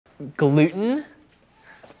Gluten?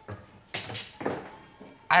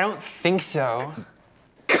 I don't think so.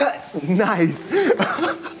 Cut! Nice!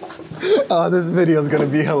 Oh, this video is gonna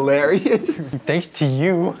be hilarious. Thanks to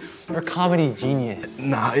you. You're a comedy genius.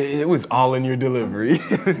 Nah, it was all in your delivery.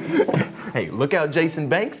 Hey, look out, Jason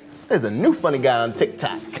Banks. There's a new funny guy on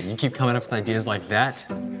TikTok. You keep coming up with ideas like that,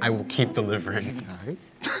 I will keep delivering. All right.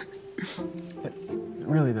 But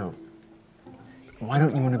really though, why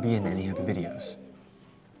don't you want to be in any of the videos?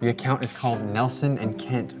 The account is called Nelson and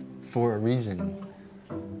Kent for a reason.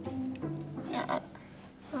 Yeah,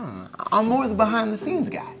 I'm more the behind-the-scenes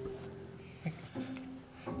guy.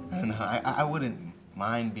 I don't know, I wouldn't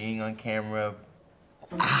mind being on camera.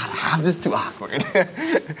 I'm just too awkward.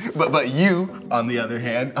 but you, on the other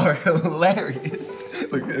hand, are hilarious.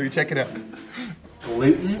 Look, check it out.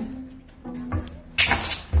 Gluten?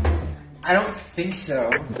 I don't think so.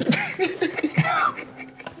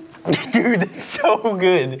 Dude, that's so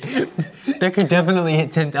good. That could definitely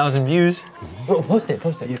hit 10,000 views. Bro, post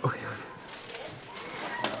it. Yeah.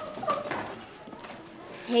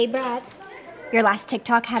 Hey, Brad. Your last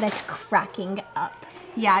TikTok had us cracking up.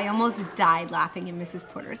 Yeah, I almost died laughing in Mrs.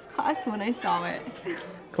 Porter's class when I saw it.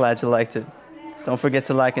 Glad you liked it. Don't forget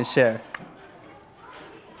to like and share.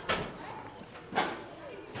 Man,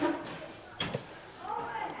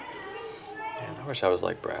 I wish I was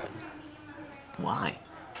like Brad. Why?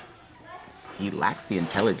 He lacks the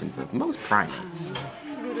intelligence of most primates.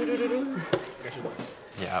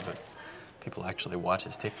 Yeah, but people actually watch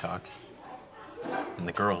his TikToks. And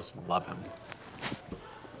the girls love him.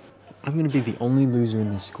 I'm gonna be the only loser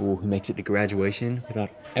in this school who makes it to graduation without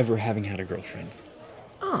ever having had a girlfriend.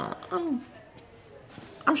 Oh,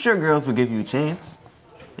 I'm sure girls will give you a chance.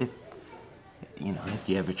 If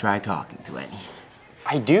you ever try talking to any.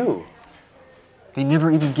 I do. They never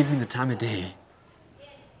even give me the time of day.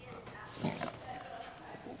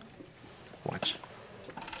 Watch.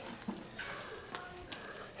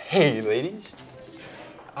 Hey, ladies.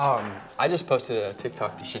 I just posted a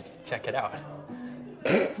TikTok. You should check it out.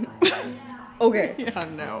 Okay. Yeah,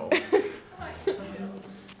 no.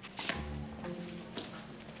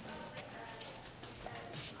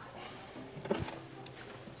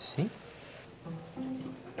 See?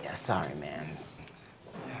 Yeah, sorry, man.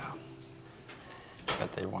 Yeah.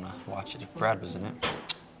 Bet they'd want to watch it if Brad was in it.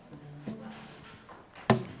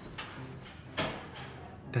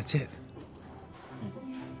 That's it.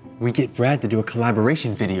 We get Brad to do a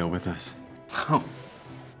collaboration video with us. Oh.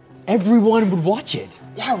 Everyone would watch it.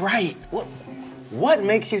 Yeah, right. What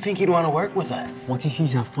makes you think he'd want to work with us? Once he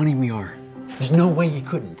sees how funny we are, there's no way he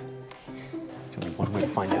couldn't. There's only one way to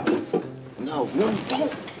find out. No,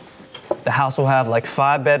 don't. The house will have like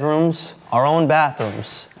 5 bedrooms, our own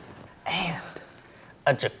bathrooms, and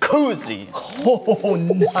a jacuzzi. Oh,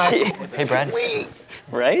 nice. Hey, Brad. Sweet.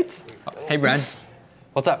 Right? Hey, Brad.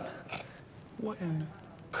 What's up?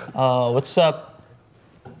 What's up,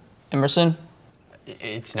 Emerson?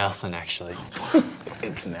 It's Nelson, actually.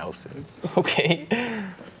 It's Nelson. Okay.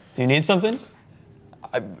 Do you need something?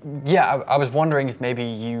 I was wondering if maybe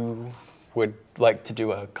you would like to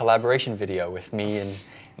do a collaboration video with me and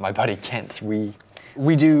my buddy Kent. We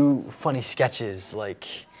do funny sketches like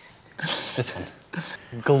this one.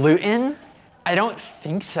 Gluten? I don't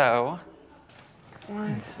think so.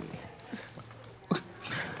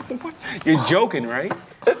 You're joking, right?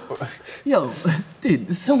 Yo, dude,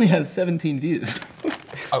 this only has 17 views.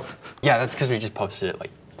 Oh, yeah, that's because we just posted it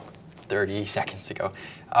like 30 seconds ago.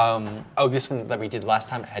 This one that we did last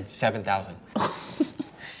time had 7,000.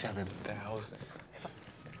 7,000.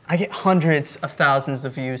 I get hundreds of thousands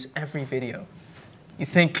of views every video. You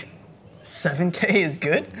think 7K is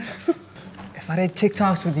good? If I did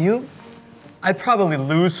TikToks with you, I'd probably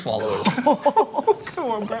lose followers.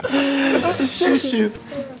 Come on, bro. Shoot.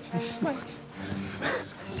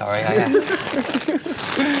 Sorry, I asked.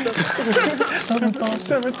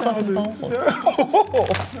 7,000.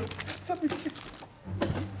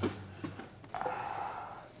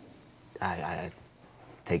 I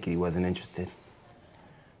take it he wasn't interested.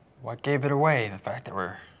 What gave it away? The fact that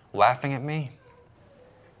we're laughing at me?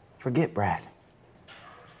 Forget Brad.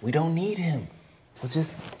 We don't need him. We'll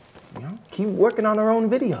just, keep working on our own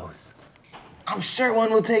videos. I'm sure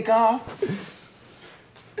one will take off.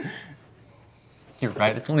 You're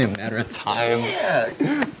right, it's only a matter of time. Yeah.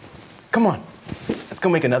 Come on, let's go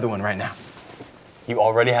make another one right now. You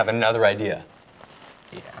already have another idea.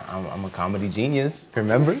 Yeah, I'm a comedy genius,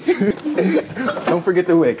 remember? Don't forget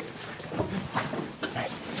the wig.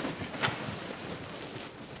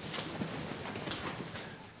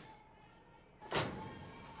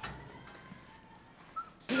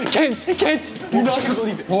 Kent, you're not gonna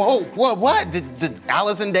believe it. Whoa, what? Did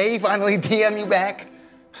Allison Day finally DM you back?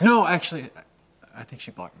 No, actually, I think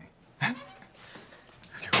she blocked me.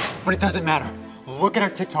 But it doesn't matter. Look at her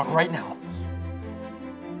TikTok right now.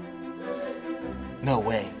 No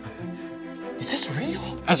way. Is this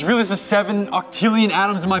real? As real as the 7 octillion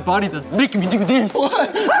atoms in my body that's making me do this.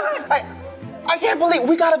 What? I can't believe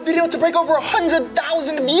we got a video to break over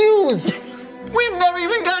 100,000 views. We've never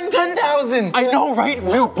even gotten 10,000. I know, right?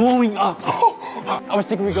 We're blowing up. I was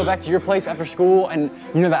thinking we'd go back to your place after school and,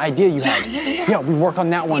 you know, the idea you had. Yeah, we work on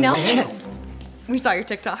that one. You know, Yes. we saw your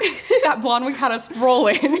TikTok. That blonde wig had us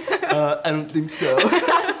rolling. I don't think so.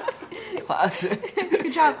 Classic.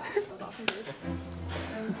 Good job. That was awesome, dude.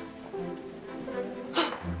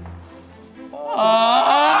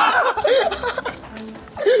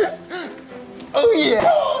 Oh yeah!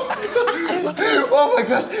 Oh my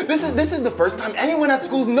gosh, this is the first time anyone at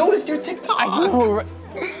school's noticed your TikTok. I know, right?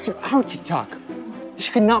 Our TikTok. This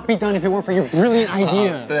could not be done if it weren't for your brilliant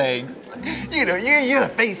idea. Thanks. You know, you're the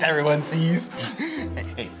face everyone sees.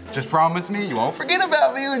 Hey, just promise me you won't forget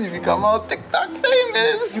about me when you become all TikTok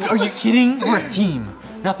famous. Are you kidding? We're a team.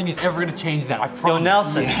 Nothing is ever gonna change that, I promise. Yo,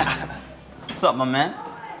 Nelson. Yeah. What's up, my man?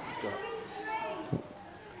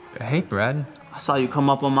 Hey, Brad. I saw you come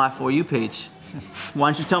up on my For You page. Why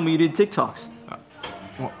didn't you tell me you did TikToks?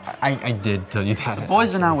 Well, I did tell you that.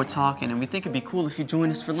 Boys and I were talking, and we think it'd be cool if you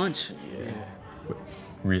joined us for lunch.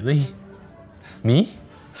 Really? Me?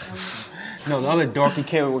 No, the other dorky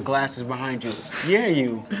kid with glasses behind you. Yeah,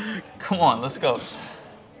 you. Come on, let's go.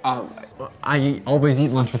 I always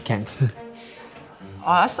eat lunch with Kent.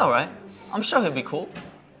 Oh, that's all right. I'm sure he'll be cool.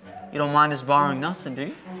 You don't mind us borrowing Nelson, do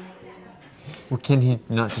you? Well, can he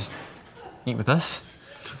not just eat with us?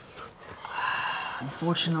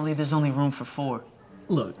 Unfortunately, there's only room for 4.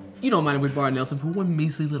 Look, you don't mind if we borrow Nelson for one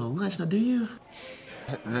measly little lunch, now do you?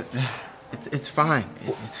 It's fine.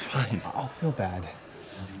 It's fine. I'll feel bad.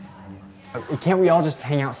 Can't we all just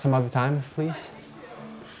hang out some other time, please?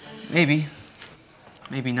 Maybe.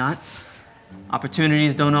 Maybe not.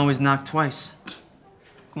 Opportunities don't always knock twice.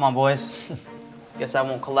 Come on, boys. Guess I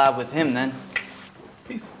won't collab with him then.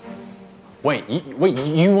 Peace. Wait,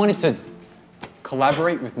 you wanted to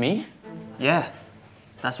collaborate with me? Yeah.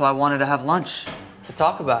 That's why I wanted to have lunch, to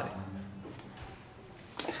talk about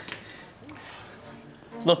it.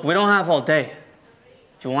 Look, we don't have all day.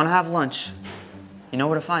 If you want to have lunch, you know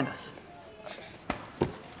where to find us.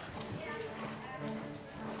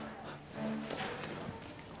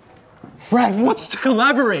 Brad wants to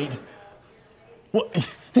collaborate. What?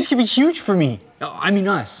 This could be huge for me. I mean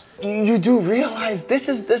us. You do realize this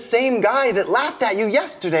is the same guy that laughed at you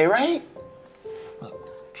yesterday, right?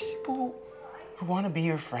 Look, people who want to be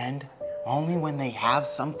your friend only when they have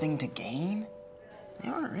something to gain, they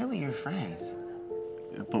aren't really your friends.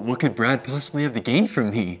 But what could Brad possibly have to gain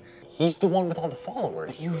from me? He's the one with all the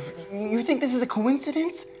followers. You think this is a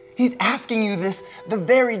coincidence? He's asking you this the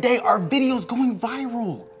very day our video's going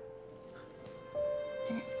viral.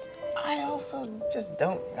 I also just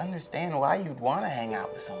don't understand why you'd want to hang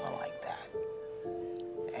out with someone like that.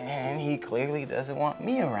 And he clearly doesn't want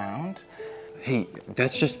me around. Hey,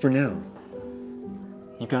 that's just for now.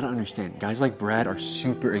 You gotta understand, guys like Brad are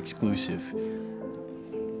super exclusive.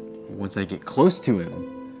 Once I get close to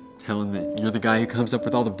him, tell him that you're the guy who comes up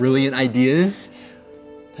with all the brilliant ideas,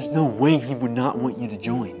 there's no way he would not want you to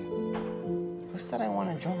join. Who said I want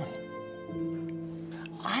to join?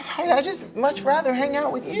 I just much rather hang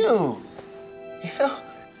out with you. You know,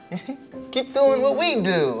 keep doing what we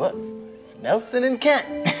do. Nelson and Kent.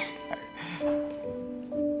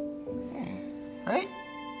 Right?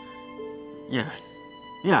 Yeah,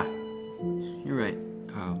 you're right.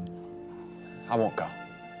 I won't go.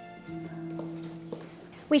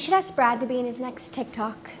 We should ask Brad to be in his next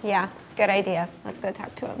TikTok. Yeah, good idea. Let's go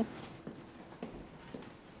talk to him.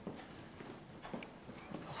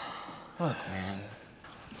 Look, man,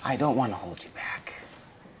 I don't want to hold you back.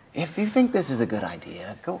 If you think this is a good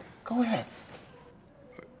idea, go ahead.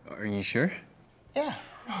 Are you sure? Yeah,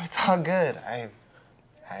 no, it's all good. I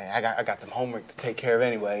got some homework to take care of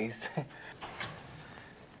anyways.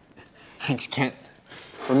 Thanks, Kent.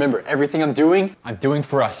 Remember, everything I'm doing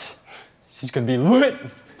for us. This is gonna be lit.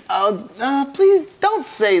 Oh, please don't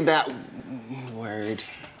say that word.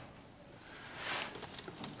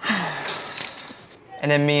 And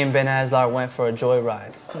then me and Ben Aslar went for a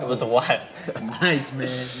joyride. It was wild. Nice, man,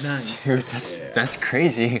 nice. Dude, that's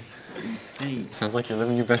crazy. Sounds like you're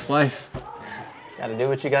living your best life. Gotta do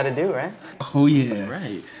what you gotta do, right? Oh, yeah.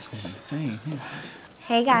 Right. Insane.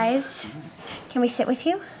 Hey guys, can we sit with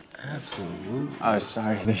you? Absolutely. Oh,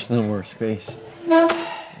 sorry, there's no more space.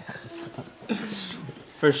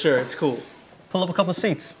 For sure, it's cool. Pull up a couple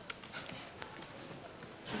seats.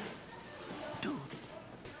 Dude,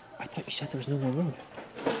 I thought you said there was no more room.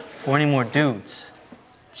 For any more dudes,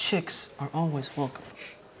 chicks are always welcome.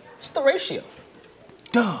 It's the ratio.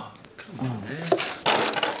 Duh. Come on, man.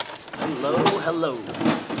 Hello, hello.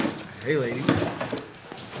 Hey, ladies.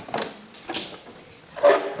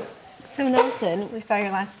 So Nelson, we saw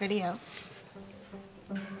your last video.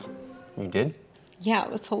 You did? Yeah,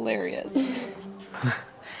 it was hilarious.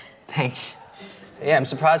 Thanks. Yeah, I'm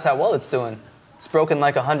surprised how well it's doing. It's broken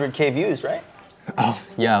like 100K views, right? Oh,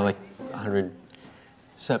 yeah, like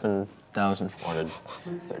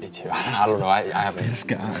 107,432. I don't know. I haven't This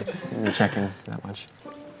guy. been checking that much.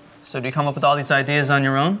 So do you come up with all these ideas on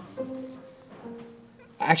your own?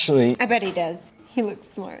 Actually, I bet he does. He looks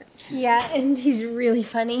smart. Yeah, and he's really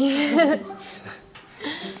funny.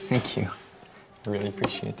 Thank you. I really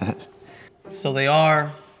appreciate that. So they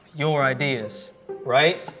are your ideas,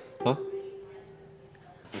 right? Huh?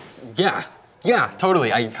 Yeah,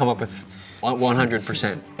 totally. I come up with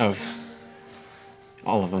 100% of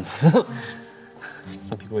all of them.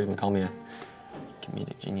 Some people even call me a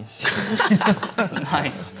comedic genius.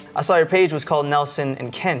 Nice. I saw your page was called Nelson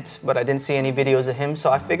and Kent, but I didn't see any videos of him,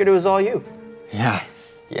 so I figured it was all you. Yeah.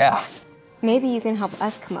 Maybe you can help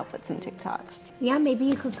us come up with some TikToks. Yeah, maybe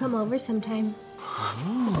you could come over sometime.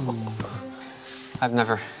 I've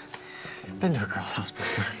never been to a girl's house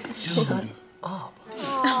before.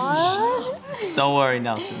 Don't worry,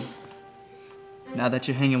 Nelson. Now that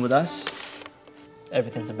you're hanging with us,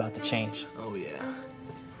 everything's about to change. oh yeah.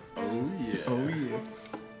 Oh yeah. Oh yeah.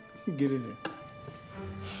 Get in there.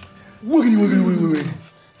 Wiggity, wiggity, wiggity, wiggity.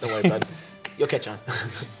 Don't worry, bud. You'll catch on.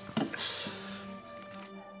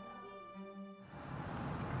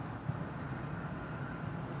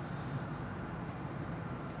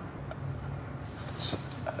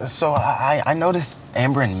 So I noticed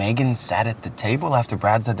Amber and Megan sat at the table after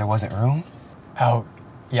Brad said there wasn't room. Oh,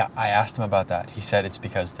 yeah, I asked him about that. He said it's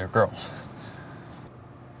because they're girls.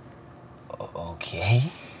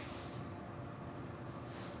 Okay.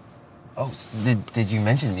 Oh, so did you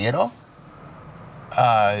mention me at all?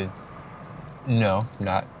 No,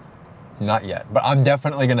 not yet. But I'm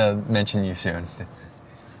definitely gonna mention you soon.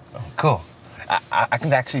 Oh, cool. I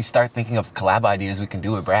can actually start thinking of collab ideas we can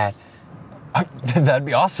do with Brad. That'd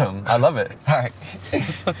be awesome. I love it. All right.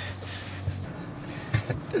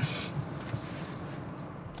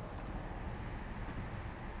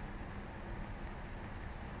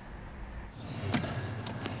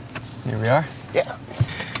 Here we are. Yeah.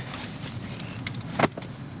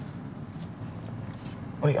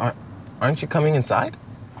 Wait, aren't you coming inside?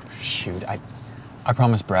 Shoot, I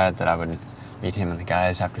promised Brad that I would meet him and the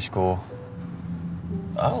guys after school.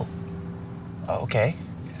 Oh. Okay.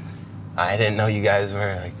 I didn't know you guys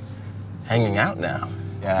were like hanging out now.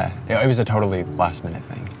 Yeah, it was a totally last minute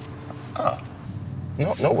thing. Oh.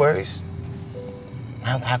 No worries.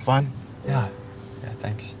 Have fun. Yeah,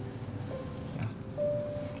 thanks.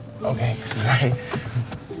 Okay. All right.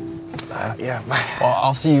 Yeah. Bye. Well,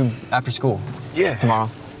 I'll see you after school. Yeah. Tomorrow.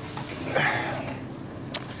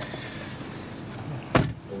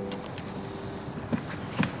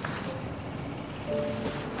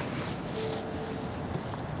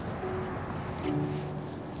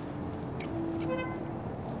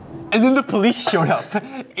 And then the police showed up.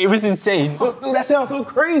 It was insane. Dude, that sounds so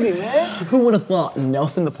crazy, man. Who would have thought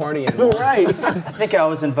Nelson the party animal? Right. I think I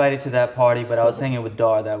was invited to that party, but I was hanging with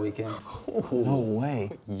Dhar that weekend. No way.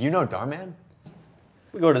 You know Dhar Mann?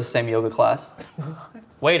 We go to the same yoga class.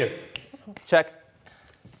 Waiter, check.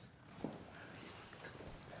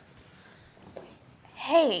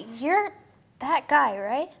 Hey, you're that guy,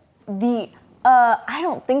 right? I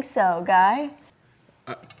don't think so, guy.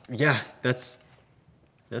 Yeah, that's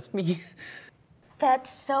me. That's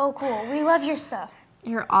so cool. We love your stuff.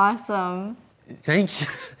 You're awesome. Thanks.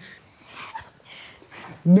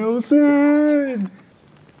 Nelson!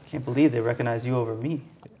 Can't believe they recognize you over me.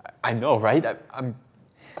 I know, right? You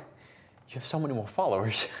have so many more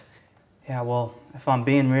followers. Yeah, well, if I'm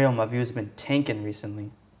being real, my views have been tanking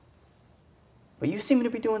recently. But you seem to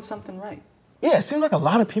be doing something right. Yeah, it seems like a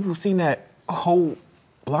lot of people have seen that whole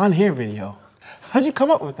blonde hair video. How'd you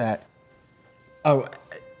come up with that? Oh,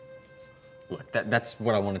 look, that's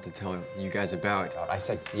what I wanted to tell you guys about. I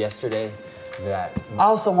said yesterday that... I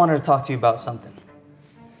also wanted to talk to you about something.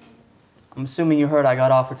 I'm assuming you heard I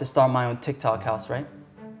got offered to start my own TikTok house, right?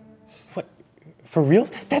 What? For real?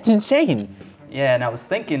 That's insane. Yeah, and I was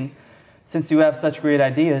thinking, since you have such great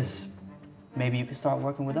ideas, maybe you could start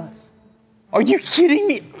working with us. Are you kidding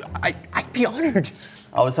me? I'd be honored.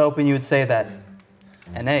 I was hoping you would say that.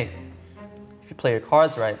 And hey, if you play your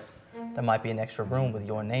cards right, There might be an extra room with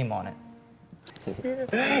your name on it. Dude,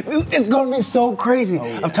 it's gonna be so crazy. Oh,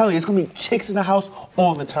 yeah. I'm telling you, it's gonna be chicks in the house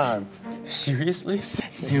all the time. Seriously?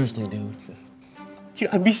 Seriously, dude. Dude,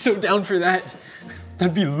 I'd be so down for that.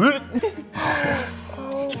 That'd be lit.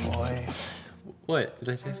 Oh, boy. What? Did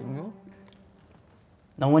I say something wrong?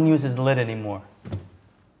 No one uses lit anymore.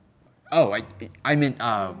 Oh, I meant,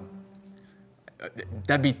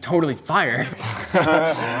 that'd be totally fire.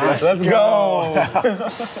 Let's go.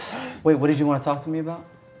 Wait, what did you want to talk to me about?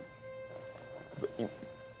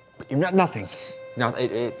 Nothing. No,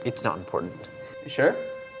 it's not important. You sure?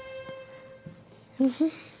 Mm-hmm.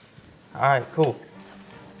 All right, cool.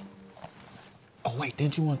 Oh, wait,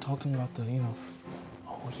 didn't you want to talk to me about the,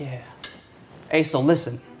 Oh, yeah. Hey, so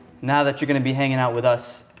listen. Now that you're going to be hanging out with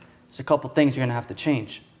us, there's a couple things you're going to have to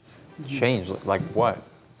change. Change? Like what?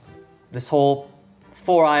 This whole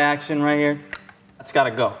 4-eye action right here, that's got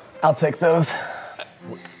to go. I'll take those.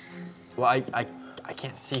 Well, I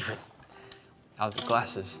can't see without the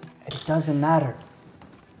glasses. It doesn't matter.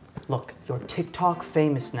 Look, you're TikTok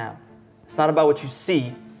famous now. It's not about what you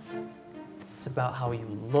see. It's about how you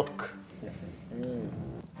look.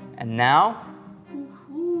 And now,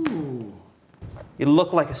 you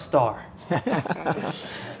look like a star.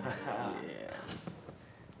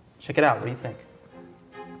 Check it out. What do you think?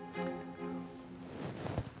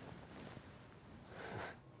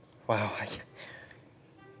 Wow,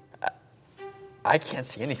 I can't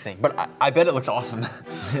see anything, but I bet it looks awesome.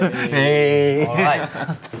 Hey. All right.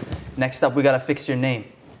 Next up, we gotta fix your name.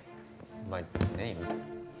 My name?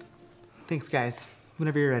 Thanks, guys.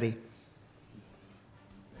 Whenever you're ready.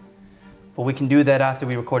 But we can do that after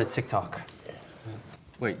we record a TikTok.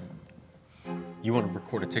 Wait, you want to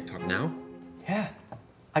record a TikTok now? Yeah.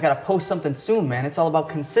 I gotta post something soon, man. It's all about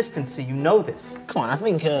consistency. You know this. Come on, I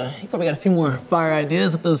think you probably got a few more fire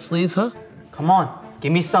ideas up those sleeves, huh? Come on,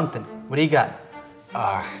 give me something. What do you got?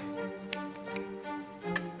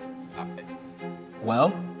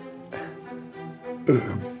 Well?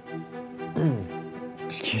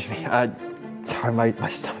 Excuse me. Sorry, my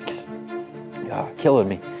stomach is killing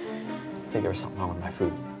me. I think there was something wrong with my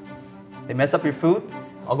food. They mess up your food?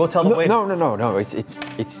 I'll go tell the waiter. No.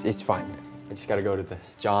 It's fine. I just gotta go to the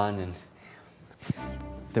John and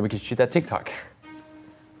then we can shoot that TikTok.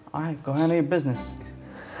 All right, go handle your business.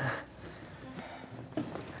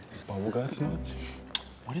 Bubble guts much?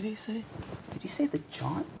 What did he say? Did he say the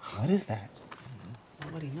John? What is that?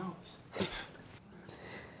 Nobody knows.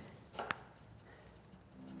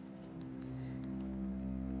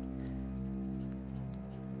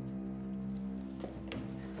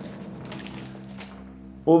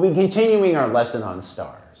 We'll be continuing our lesson on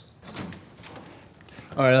stars.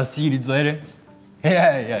 All right, I'll see you dudes later.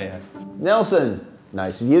 Yeah. Nelson,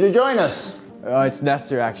 nice of you to join us. It's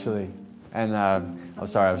Nestor, actually. And I'm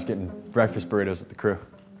sorry, I was getting breakfast burritos with the crew.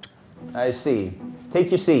 I see.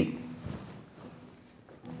 Take your seat.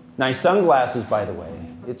 Nice sunglasses, by the way.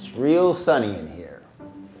 It's real sunny in here.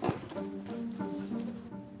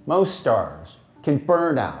 Most stars can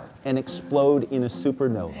burn out and explode in a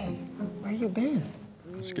supernova. Hey, where you been?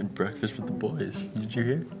 Let's get breakfast with the boys. Did you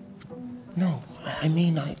hear? No, I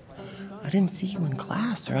mean, I didn't see you in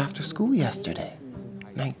class or after school yesterday.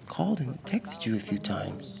 And I called and texted you a few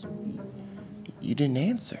times. You didn't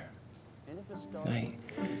answer. I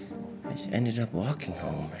just ended up walking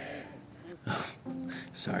home. Oh,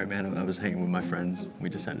 sorry, man. I was hanging with my friends. We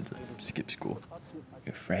decided to skip school.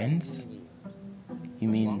 Your friends? You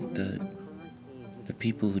mean the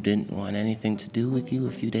people who didn't want anything to do with you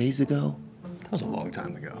a few days ago? That was a long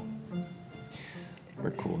time ago.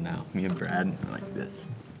 We're cool now. Me and Brad are like this.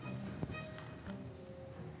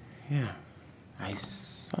 Yeah, I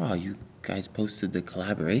saw you guys posted the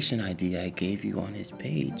collaboration idea I gave you on his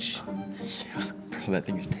page. Yeah, bro, that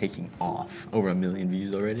thing is taking off. Over 1 million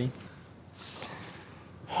views already.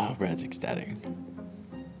 Oh, Brad's ecstatic.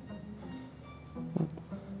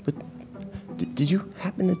 But did you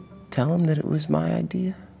happen to tell him that it was my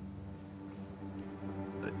idea?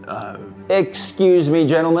 Excuse me,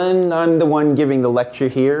 gentlemen. I'm the one giving the lecture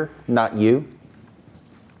here, not you.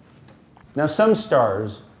 Now, some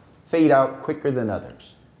stars fade out quicker than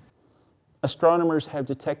others. Astronomers have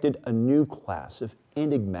detected a new class of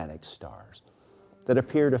enigmatic stars that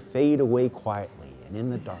appear to fade away quietly and in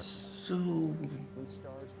the dark. So,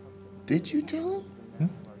 did you tell him?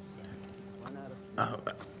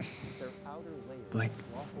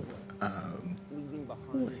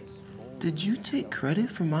 Did you take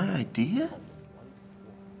credit for my idea?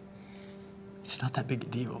 It's not that big a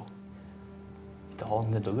deal. It's all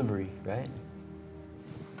in the delivery, right?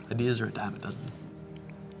 Ideas are a dime a dozen.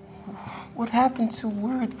 What happened to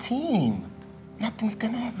we're a team? nothing's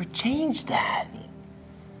gonna ever change that.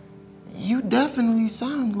 You definitely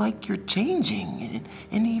sound like you're changing,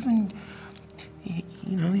 and even,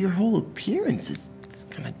 you know, your whole appearance is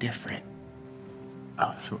kind of different.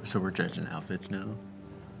 Oh, so we're judging outfits now?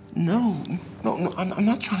 No, I'm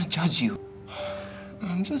not trying to judge you.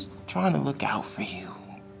 I'm just trying to look out for you.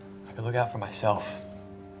 I can look out for myself.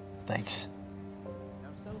 Thanks.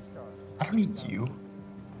 I don't need you.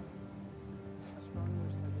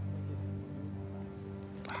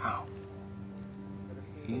 Wow.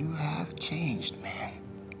 You have changed, man.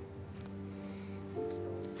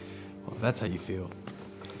 Well, if that's how you feel,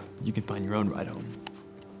 you can find your own ride home.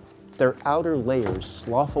 Their outer layers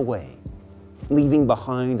slough away, leaving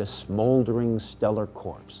behind a smoldering stellar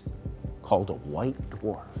corpse called a white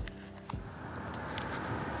dwarf.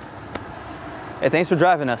 Hey, thanks for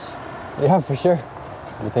driving us. Yeah, for sure.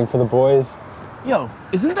 Anything for the boys? Yo,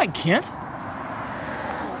 isn't that Kent?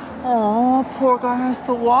 Oh, poor guy has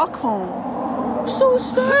to walk home. So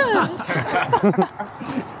sad.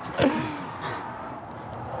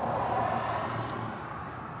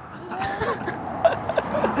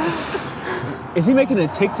 Is he making a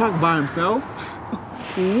TikTok by himself?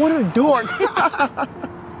 What a dork.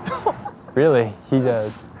 Really? He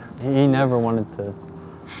does. He never wanted to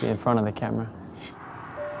be in front of the camera.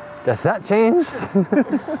 Guess that changed.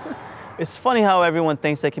 It's funny how everyone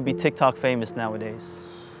thinks they can be TikTok famous nowadays.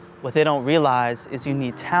 What they don't realize is you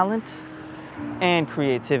need talent and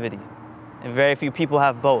creativity. And very few people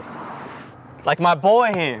have both. Like my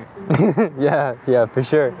boy here. Yeah, for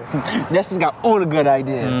sure. Nessa's got all the good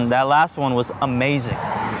ideas. That last one was amazing.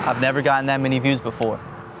 I've never gotten that many views before.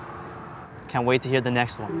 Can't wait to hear the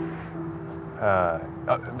next one.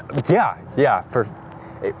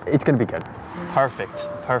 It's gonna be good. Perfect.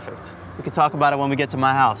 We can talk about it when we get to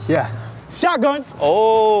my house. Yeah. Shotgun.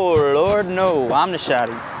 Oh, Lord, no. I'm the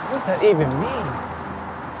shotty. What does that even mean?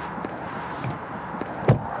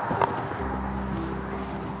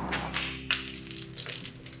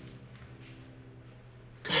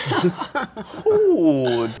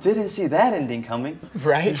 Ooh, didn't see that ending coming.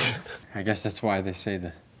 Right? I guess that's why they say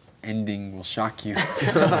the ending will shock you.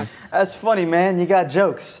 That's funny, man. You got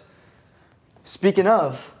jokes. Speaking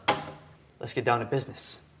of, let's get down to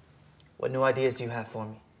business. What new ideas do you have for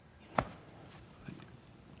me?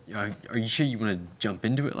 Are you sure you want to jump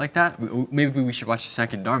into it like that? Maybe we should watch the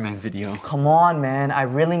second Dhar Mann video. Come on, man. I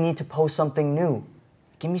really need to post something new.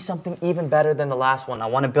 Give me something even better than the last one. I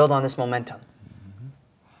want to build on this momentum.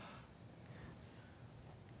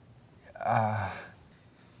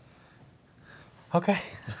 Okay.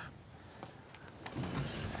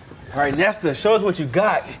 All right, Nesta, show us what you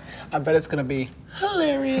got. I bet it's gonna be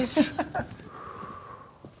hilarious.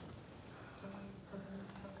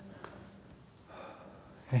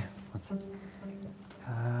 Hey, one second.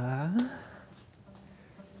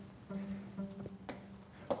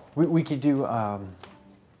 We could do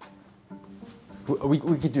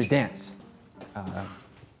we could do a dance.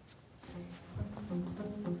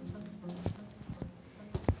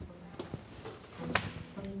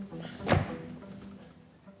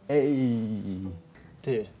 Hey.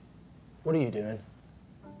 Dude, what are you doing?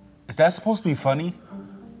 Is that supposed to be funny?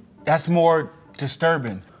 That's more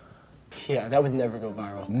disturbing. Yeah, that would never go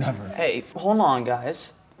viral. Never. Hey, hold on,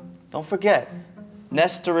 guys. Don't forget,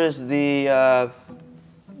 Nestor is the,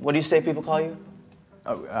 what do you say people call you?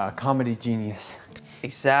 Comedy genius.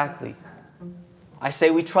 Exactly. I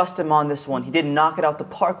say we trust him on this one. He didn't knock it out the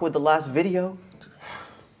park with the last video.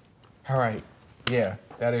 All right, yeah,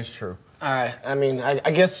 that is true. All right, I mean,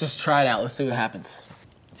 I guess just try it out. Let's see what happens.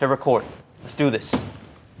 Hit record. Let's do this.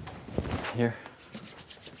 Here.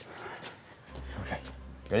 Okay.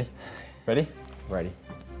 Ready? Ready? Ready.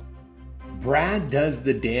 Brad does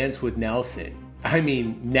the dance with Nestor,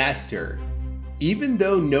 even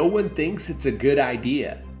though no one thinks it's a good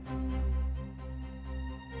idea.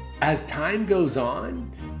 As time goes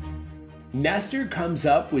on, Nestor comes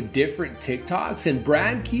up with different TikToks and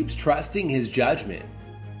Brad keeps trusting his judgment.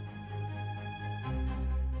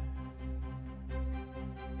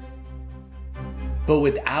 But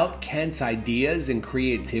without Kent's ideas and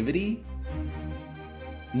creativity,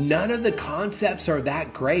 none of the concepts are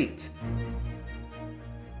that great.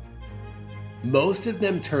 Most of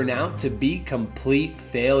them turn out to be complete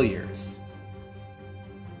failures.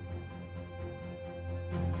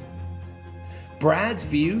 Brad's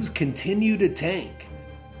views continue to tank.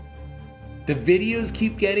 The videos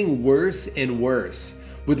keep getting worse and worse,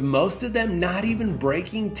 with most of them not even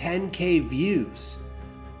breaking 10K views.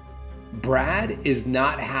 Brad is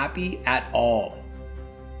not happy at all.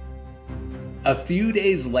 A few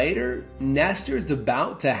days later, Nestor's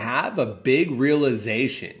about to have a big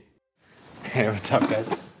realization. Hey, what's up,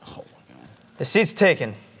 guys? The seat's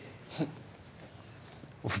taken.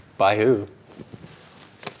 By who?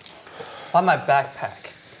 By my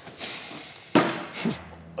backpack.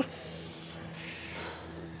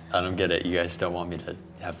 I don't get it. You guys don't want me to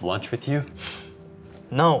have lunch with you?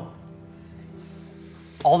 No.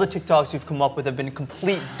 All the TikToks you've come up with have been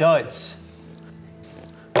complete duds.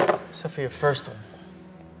 Except for your first one.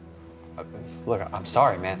 Look, I'm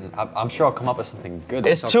sorry, man. I'm sure I'll come up with something good.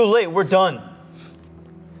 It's too late. We're done.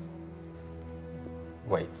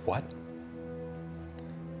 Wait, what?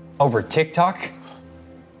 Over TikTok?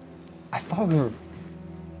 I thought we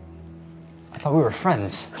were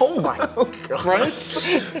friends. Oh my God. Friends?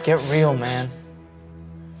 Get real, man.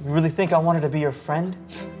 You really think I wanted to be your friend?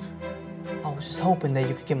 I was just hoping that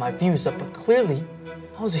you could get my views up, but clearly,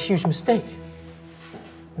 that was a huge mistake.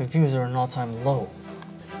 My views are at an all-time low.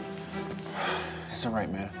 It's all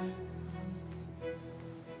right, man.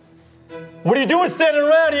 What are you doing standing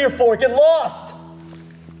around here for? Get lost!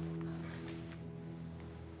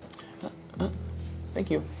 Thank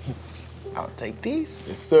you. I'll take these.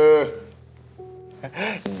 Yes, sir.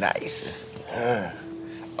 Nice.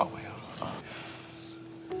 Oh, wait.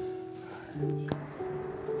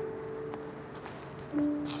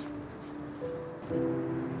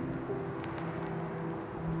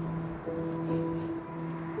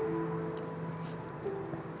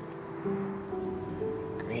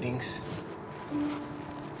 Greetings.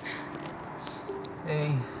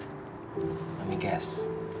 Hey. Let me guess.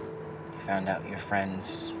 You found out your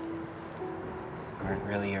friends weren't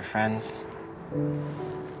really your friends?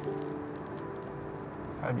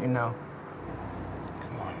 How'd you know?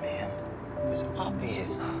 Come on, man. It was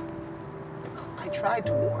obvious. I tried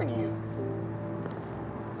to warn you.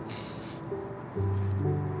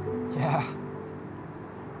 Yeah.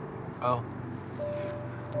 Well,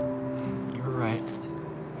 you were right.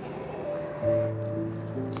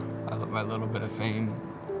 I let my little bit of fame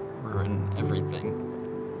ruin everything,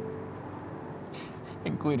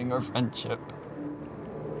 including our friendship.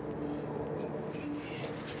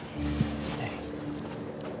 Hey,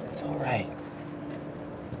 it's all right.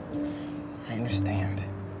 I understand.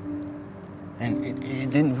 And it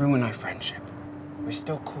didn't ruin our friendship. We're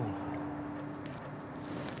still cool.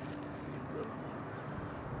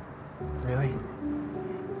 Really?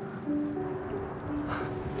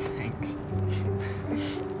 Thanks.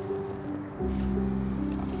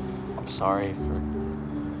 I'm sorry for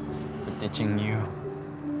ditching you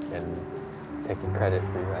and taking credit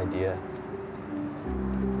for your idea.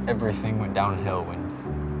 Everything went downhill when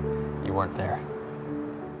you weren't there.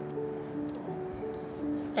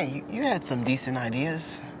 Hey, you had some decent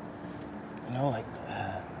ideas. You know, like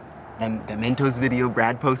that Mentos video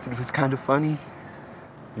Brad posted was kind of funny.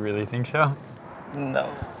 You really think so? No.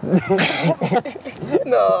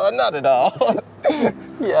 No, not at all.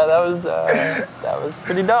 Yeah, that was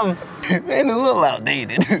pretty dumb. And a little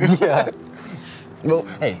outdated. Yeah. Well,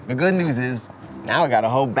 hey, the good news is now I got a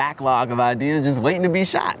whole backlog of ideas just waiting to be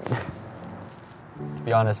shot. To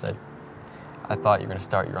be honest, I thought you were gonna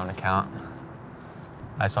start your own account.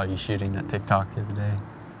 I saw you shooting that TikTok the other day.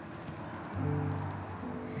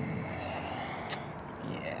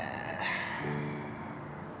 Yeah.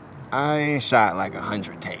 I shot like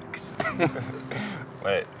 100 takes.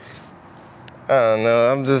 But I don't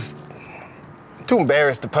know, I'm just too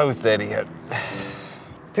embarrassed to post any yet.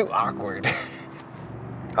 Too awkward.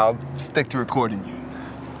 I'll stick to recording you.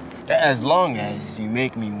 As long as you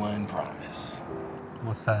make me one promise.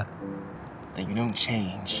 What's that? That you don't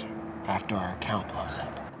change after our account blows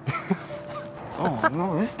up. Oh,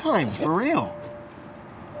 no, this time, for real.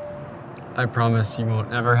 I promise you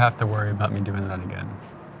won't ever have to worry about me doing that again.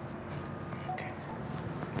 Okay.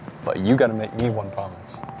 But you gotta make me one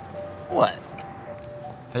promise. What?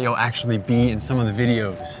 That you'll actually be in some of the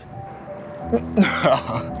videos.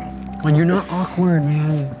 When you're not awkward,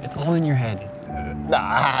 man. It's all in your head. Nah,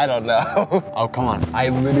 I don't know. Oh, come on. I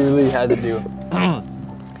literally had to do it.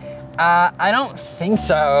 I don't think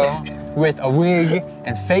so. With a wig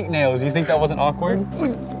and fake nails, you think that wasn't awkward?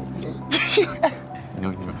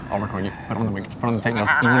 No, I'll record you. Put on the wig, put on the fake nails.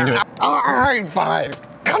 You wanna do it? All right, fine.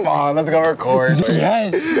 Come on, let's go record.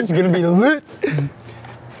 Yes, it's gonna be lit.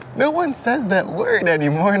 No one says that word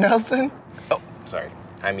anymore, Nelson. Oh, sorry.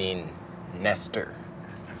 I mean, Nestor.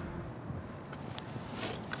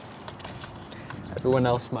 Everyone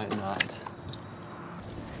else might not.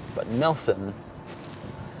 But Nelson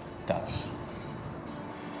does.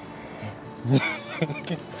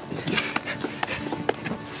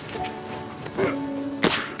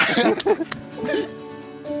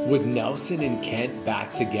 With Nelson and Kent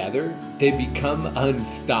back together, they become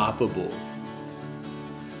unstoppable.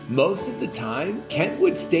 Most of the time, Kent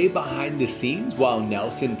would stay behind the scenes while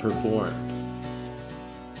Nelson performed.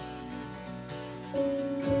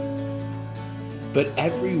 But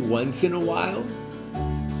every once in a while,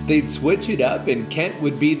 they'd switch it up and Kent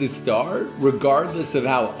would be the star regardless of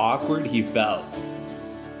how awkward he felt.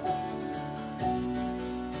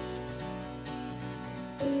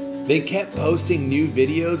 They kept posting new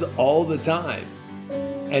videos all the time,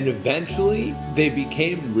 and eventually they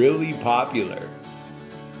became really popular.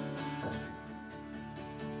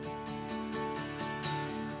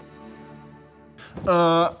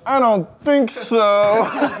 I don't think so.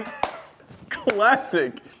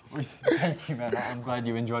 Classic. Thank you, man. I'm glad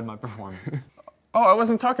you enjoyed my performance. Oh, I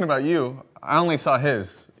wasn't talking about you. I only saw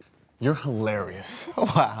his. You're hilarious.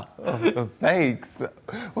 Wow. Thanks.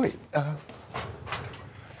 Wait.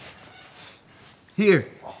 Here.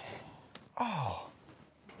 Oh.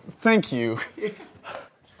 Thank you.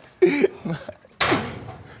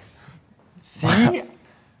 See?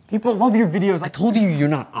 People love your videos. I told you you're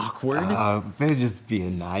not awkward. They're just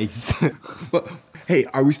being nice. But, hey,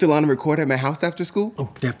 are we still on to record at my house after school? Oh,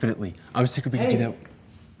 definitely. I was thinking we could do that.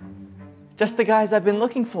 Just the guys I've been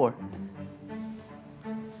looking for.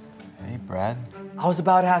 Hey, Brad. I was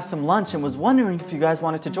about to have some lunch and was wondering if you guys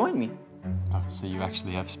wanted to join me. Oh, so you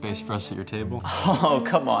actually have space for us at your table? Oh,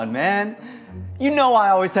 come on, man. You know I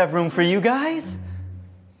always have room for you guys.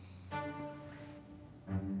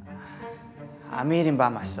 I'm eating by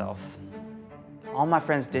myself. All my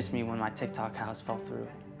friends ditched me when my TikTok house fell through.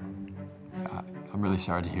 I'm really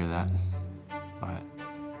sorry to hear that, but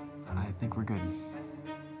I think we're good.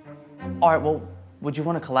 All right, well, would you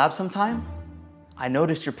want to collab sometime? I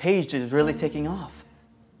noticed your page is really taking off.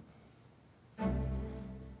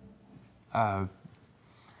 I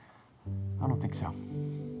don't think so.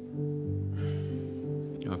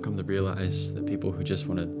 You know, I've come to realize that people who just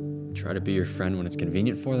want to try to be your friend when it's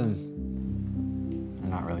convenient for them, they're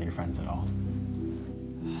not really your friends at all.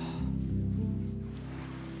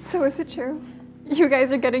 So is it true? You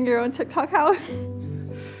guys are getting your own TikTok house?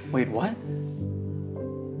 Wait, what?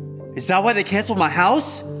 Is that why they canceled my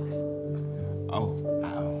house? Oh,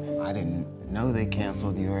 I didn't know they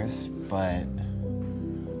canceled yours, but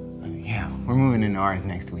yeah, we're moving into ours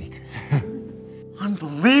next week.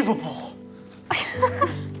 Unbelievable.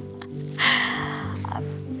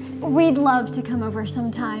 We'd love to come over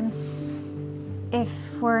sometime. If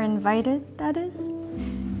we're invited, that is.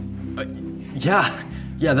 Yeah,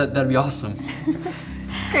 that'd be awesome.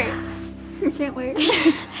 Great. Can't wait.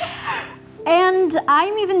 And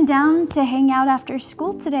I'm even down to hang out after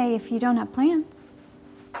school today if you don't have plans.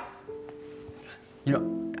 You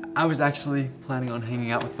know, I was actually planning on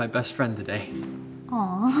hanging out with my best friend today.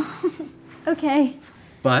 Aw. Okay.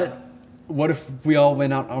 But what if we all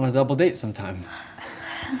went out on a double date sometime?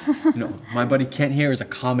 You know, my buddy Kent here is a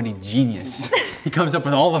comedy genius. He comes up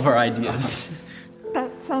with all of our ideas.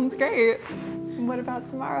 That sounds great. What about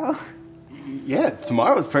tomorrow? Yeah,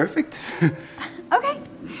 tomorrow's perfect. Okay.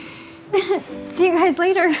 See you guys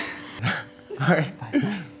later. All right.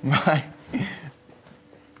 Bye.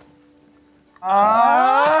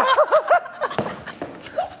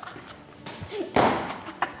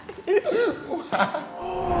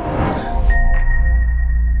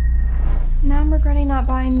 Now I'm regretting not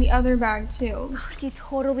buying the other bag too. You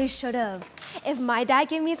totally should have. If my dad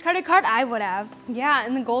gave me his credit card, I would have. Yeah,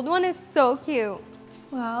 and the gold one is so cute.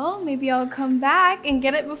 Well, maybe I'll come back and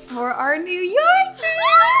get it before our New York trip.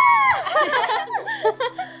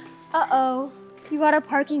 Uh-oh, you got a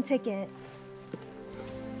parking ticket.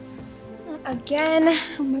 Again,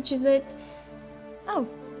 how much is it? Oh,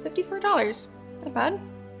 $54. Not bad.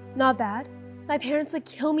 Not bad. My parents would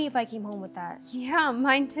kill me if I came home with that. Yeah,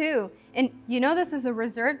 mine too. And you know this is a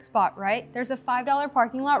reserved spot, right? There's a $5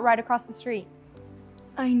 parking lot right across the street.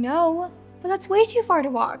 I know, but that's way too far to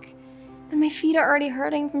walk. And my feet are already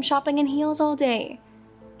hurting from shopping in heels all day.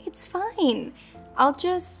 It's fine. I'll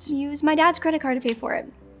just use my dad's credit card to pay for it.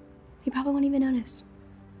 He probably won't even notice.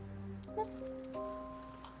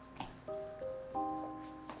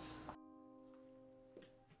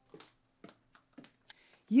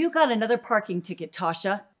 You got another parking ticket,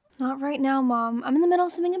 Tasha. Not right now, Mom. I'm in the middle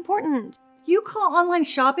of something important. You call online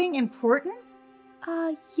shopping important?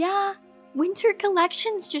 Yeah. Winter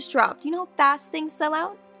collections just dropped. You know how fast things sell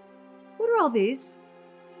out? What are all these?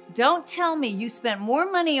 Don't tell me you spent more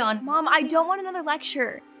money on— Mom, I don't want another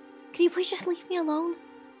lecture. Can you please just leave me alone?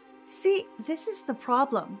 See, this is the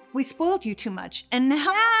problem. We spoiled you too much, and now—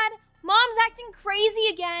 Dad! Mom's acting crazy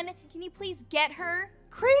again. Can you please get her?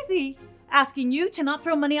 Crazy? Asking you to not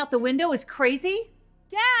throw money out the window is crazy?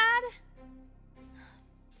 Dad!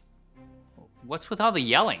 What's with all the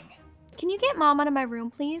yelling? Can you get Mom out of my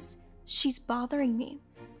room, please? She's bothering me.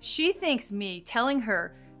 She thinks me telling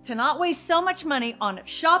her to not waste so much money on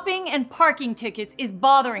shopping and parking tickets is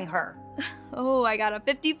bothering her. Oh, I got a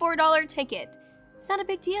 $54 ticket. It's not a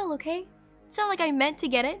big deal, okay? It's not like I meant to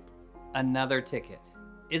get it. Another ticket.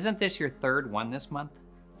 Isn't this your third one this month?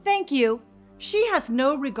 Thank you. She has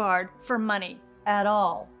no regard for money at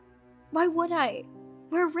all. Why would I?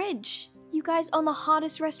 We're rich. You guys own the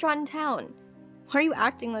hottest restaurant in town. Why are you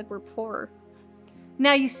acting like we're poor?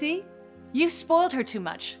 Now you see, you've spoiled her too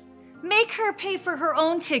much. Make her pay for her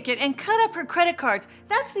own ticket and cut up her credit cards.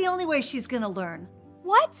 That's the only way she's gonna learn.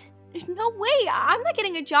 What? No way. I'm not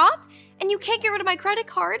getting a job, and you can't get rid of my credit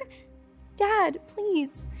card. Dad,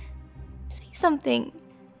 please, say something.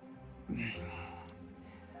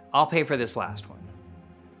 I'll pay for this last one.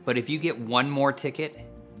 But if you get one more ticket,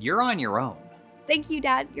 you're on your own. Thank you,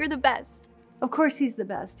 Dad. You're the best. Of course he's the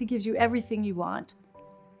best. He gives you everything you want.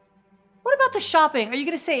 What about the shopping? Are you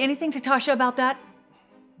gonna say anything to Tasha about that?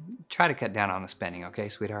 Try to cut down on the spending, okay,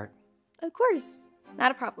 sweetheart? Of course.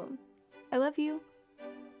 Not a problem. I love you.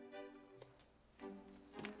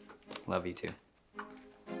 Love you too.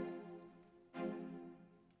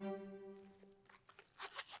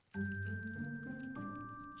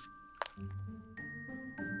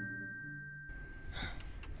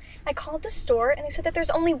 I called the store and they said that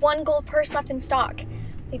there's only one gold purse left in stock.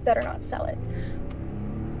 They better not sell it.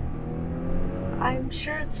 I'm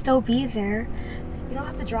sure it'd still be there. You don't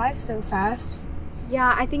have to drive so fast.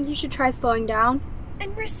 Yeah, I think you should try slowing down.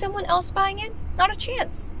 And risk someone else buying it? Not a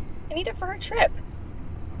chance. I need it for her trip.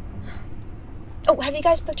 Oh, have you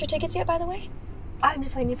guys booked your tickets yet, by the way? I'm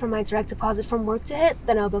just waiting for my direct deposit from work to hit,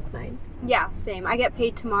 then I'll book mine. Yeah, same. I get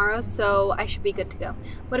paid tomorrow, so I should be good to go.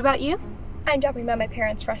 What about you? I'm dropping by my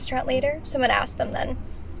parents' restaurant later. Someone asked them then.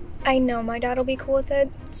 I know my dad will be cool with it.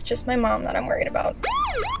 It's just my mom that I'm worried about.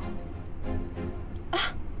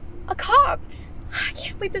 A cop! I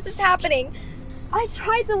can't believe this is happening. I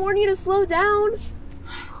tried to warn you to slow down.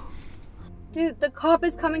 Dude, the cop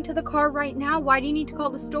is coming to the car right now. Why do you need to call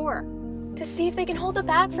the store? To see if they can hold the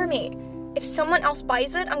bag for me. If someone else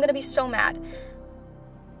buys it, I'm gonna be so mad.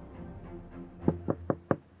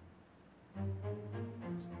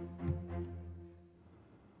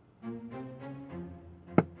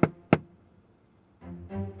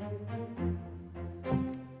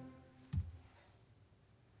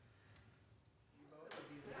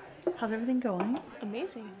 How's everything going?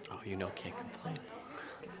 Amazing. Oh, you know, can't complain.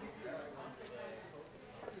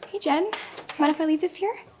 Hey, Jen. Mind if I leave this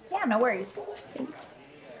here? Yeah, no worries. Thanks.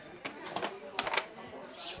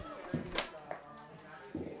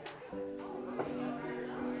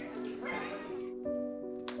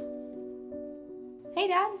 Hey,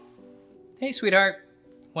 Dad. Hey, sweetheart.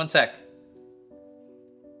 One sec.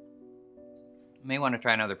 May want to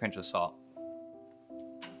try another pinch of salt.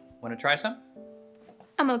 Want to try some?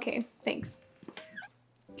 I'm okay, thanks.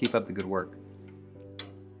 Keep up the good work.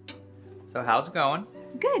 So how's it going?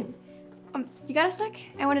 Good. You got a sec?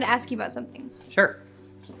 I wanted to ask you about something. Sure.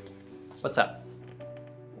 What's up?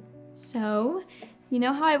 So, you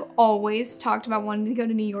know how I've always talked about wanting to go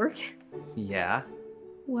to New York? Yeah.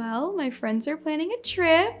 Well, my friends are planning a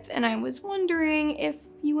trip, and I was wondering if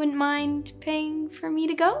you wouldn't mind paying for me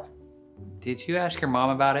to go? Did you ask your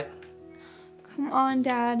mom about it? Come on,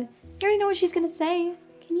 Dad. You already know what she's gonna say.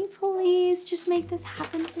 Can you please just make this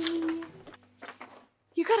happen for me?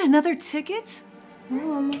 You got another ticket?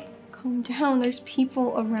 Mom, calm down. There's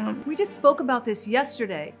people around. We just spoke about this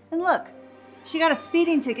yesterday. And look, she got a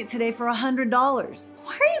speeding ticket today for $100.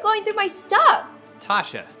 Why are you going through my stuff?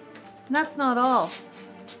 Tasha. And that's not all.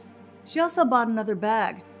 She also bought another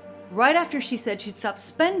bag right after she said she'd stop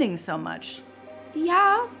spending so much.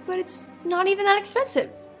 Yeah, but it's not even that expensive.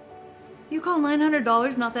 You call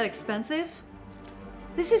 $900 not that expensive?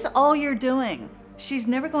 This is all you're doing. She's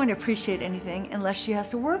never going to appreciate anything unless she has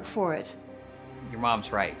to work for it. Your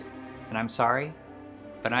mom's right. And I'm sorry,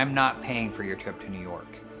 but I'm not paying for your trip to New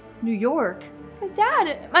York. New York? But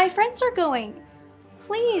Dad, my friends are going.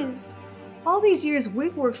 Please. All these years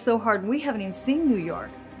we've worked so hard we haven't even seen New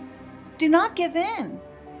York. Do not give in.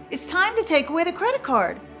 It's time to take away the credit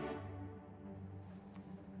card.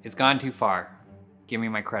 It's gone too far. Give me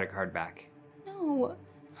my credit card back. No.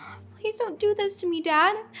 Please don't do this to me,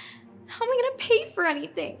 Dad. How am I gonna pay for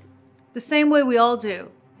anything? The same way we all do,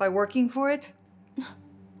 by working for it.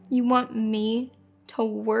 You want me to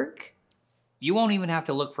work? You won't even have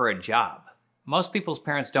to look for a job. Most people's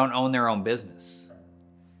parents don't own their own business.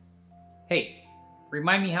 Hey,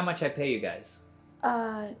 remind me how much I pay you guys.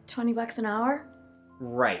 $20 an hour?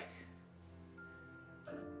 Right.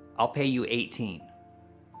 I'll pay you 18.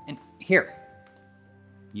 And here,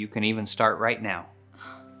 You can even start right now.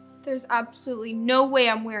 There's absolutely no way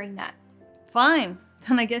I'm wearing that. Fine.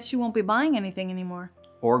 Then I guess you won't be buying anything anymore.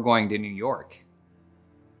 Or going to New York.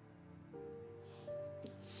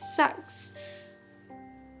 Sucks.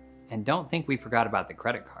 And don't think we forgot about the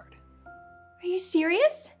credit card. Are you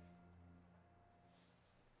serious?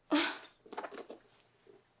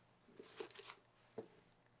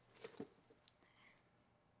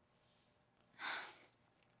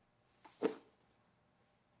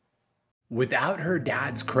 Without her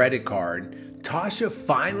dad's credit card, Tasha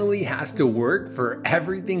finally has to work for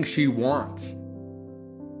everything she wants.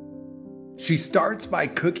 She starts by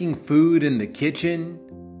cooking food in the kitchen.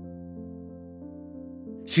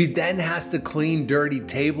 She then has to clean dirty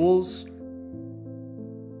tables.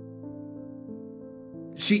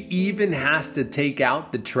 She even has to take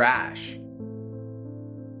out the trash.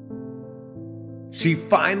 She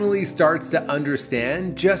finally starts to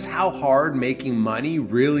understand just how hard making money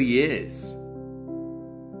really is.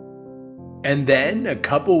 And then, a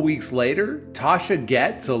couple weeks later, Tasha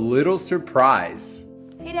gets a little surprise.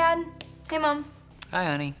 Hey, Dad. Hey, Mom. Hi,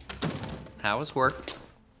 honey. How was work?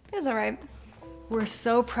 It was all right. We're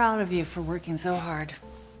so proud of you for working so hard.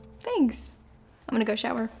 Thanks. I'm gonna go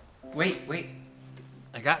shower. Wait.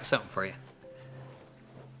 I got something for you.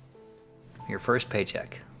 Your first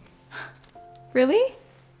paycheck. Really?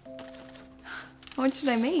 How much did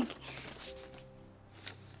I make?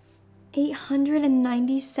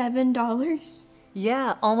 $897?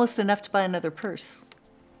 Yeah, almost enough to buy another purse.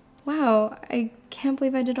 Wow, I can't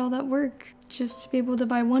believe I did all that work just to be able to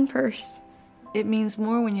buy one purse. It means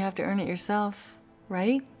more when you have to earn it yourself,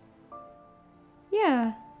 right?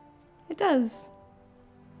 Yeah, it does.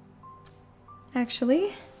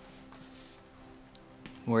 Actually.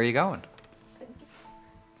 Where are you going?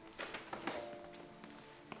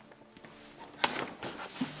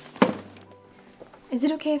 Is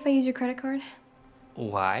it okay if I use your credit card?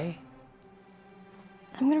 Why?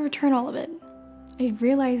 I'm gonna return all of it. I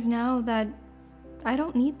realize now that I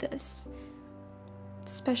don't need this.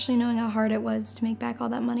 Especially knowing how hard it was to make back all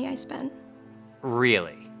that money I spent.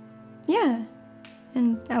 Really? Yeah.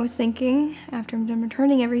 And I was thinking, after I'm done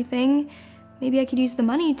returning everything, maybe I could use the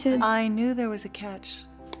money to— I knew there was a catch.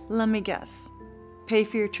 Let me guess. Pay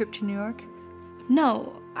for your trip to New York?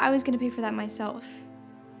 No, I was gonna pay for that myself.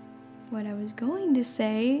 What I was going to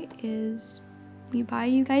say is we buy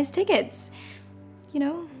you guys tickets, you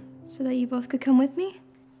know, so that you both could come with me.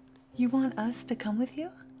 You want us to come with you?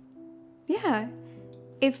 Yeah,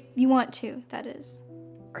 if you want to, that is.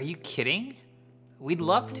 Are you kidding? We'd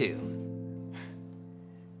love to.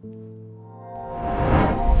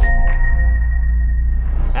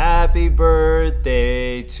 Happy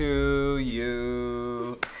birthday to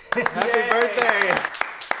you. Happy birthday.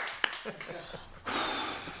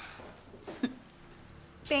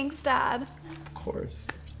 Thanks, Dad. Of course.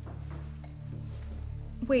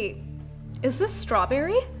 Wait, is this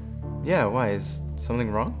strawberry? Yeah, why? Is something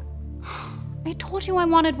wrong? I told you I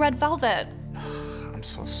wanted red velvet. I'm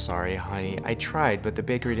so sorry, honey. I tried, but the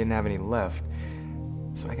bakery didn't have any left.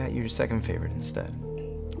 So I got you your second favorite instead.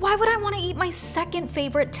 Why would I want to eat my second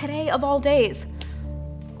favorite today of all days?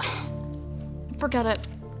 Forget it.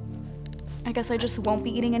 I guess I just won't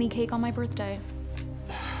be eating any cake on my birthday.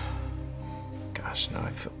 Gosh, now I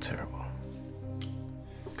feel terrible.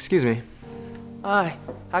 Excuse me. Hi,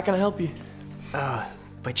 how can I help you?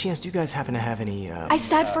 By chance, do you guys happen to have any, I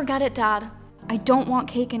said forget it, Dad. I don't want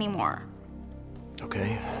cake anymore.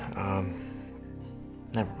 Okay,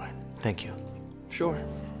 never mind. Thank you. Sure.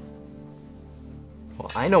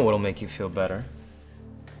 Well, I know what'll make you feel better.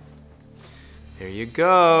 Here you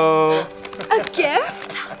go. A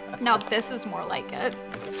gift? Now this is more like it.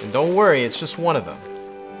 And don't worry, it's just one of them.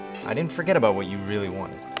 I didn't forget about what you really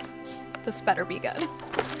wanted. This better be good.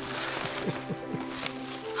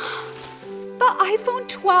 The iPhone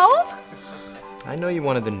 12? I know you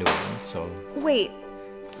wanted the new one, so... Wait,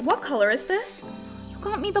 what color is this? You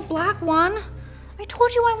got me the black one. I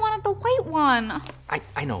told you I wanted the white one.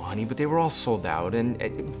 I know, honey, but they were all sold out, and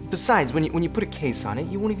besides, when you put a case on it,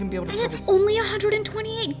 you won't even be able to And tell it's only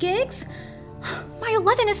 128 gigs? My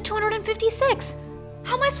 11 is 256.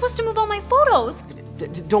 How am I supposed to move all my photos?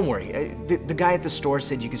 Don't worry. The guy at the store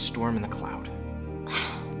said you could store them in the cloud.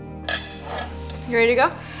 You ready to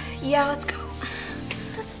go? Yeah, let's go.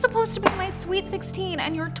 This is supposed to be my sweet 16,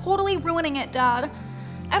 and you're totally ruining it, Dad.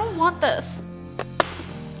 I don't want this.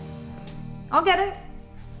 I'll get it.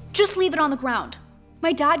 Just leave it on the ground.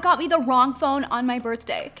 My dad got me the wrong phone on my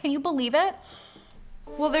birthday. Can you believe it?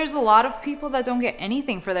 Well, there's a lot of people that don't get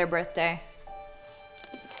anything for their birthday.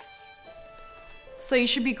 So you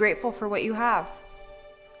should be grateful for what you have.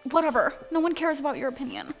 Whatever. No one cares about your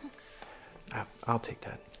opinion. I'll take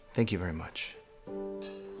that. Thank you very much.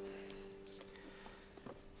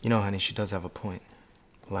 You know, honey, she does have a point.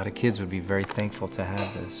 A lot of kids would be very thankful to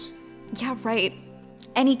have this. Yeah, right.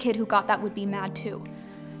 Any kid who got that would be mad too.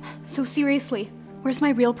 So seriously, where's my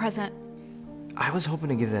real present? I was hoping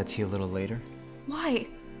to give that to you a little later. Why?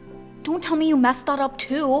 Don't tell me you messed that up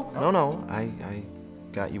too. No, I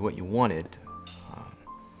got you what you wanted.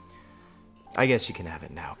 I guess you can have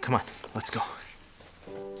it now. Come on, let's go.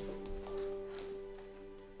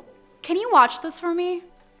 Can you watch this for me?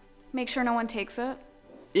 Make sure no one takes it.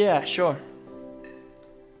 Yeah, sure.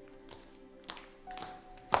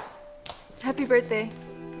 Happy birthday.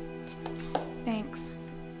 Thanks.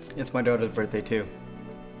 It's my daughter's birthday too.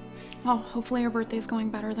 Well, hopefully your birthday's going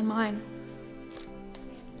better than mine.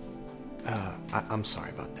 I'm sorry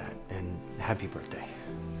about that, and happy birthday.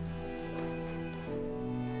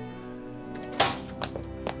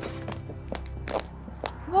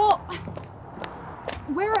 Well,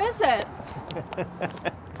 where is it?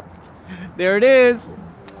 There it is.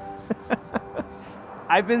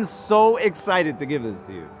 I've been so excited to give this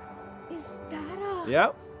to you. Is that a...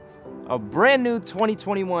 Yep. A brand new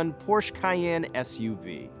 2021 Porsche Cayenne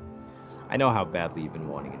SUV. I know how badly you've been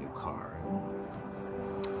wanting a new car.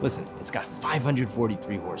 Listen, it's got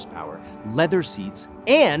 543 horsepower, leather seats,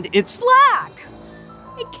 and it's black!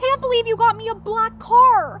 I can't believe you got me a black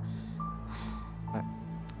car!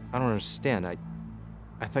 I don't understand. I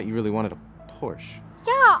thought you really wanted a Porsche.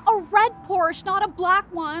 Yeah, a red Porsche, not a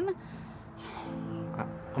black one.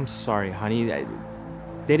 I'm sorry, honey. They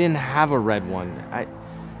didn't have a red one.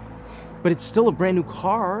 But it's still a brand new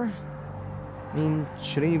car. I mean,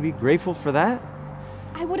 shouldn't you be grateful for that?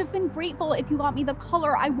 I would have been grateful if you got me the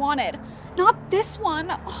color I wanted, not this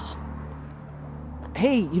one. Ugh.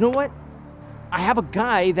 Hey, you know what? I have a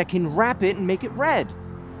guy that can wrap it and make it red.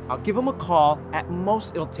 I'll give him a call. At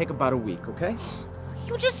most, it'll take about a week, okay?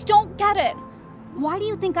 You just don't get it. Why do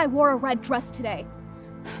you think I wore a red dress today?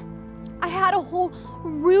 I had a whole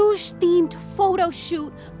Rouge-themed photo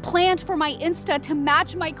shoot planned for my Insta to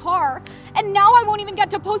match my car, and now I won't even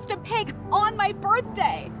get to post a pic on my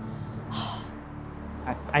birthday.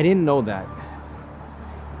 I didn't know that.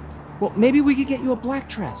 Well, maybe we could get you a black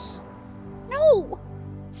dress. No!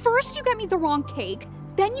 First you get me the wrong cake,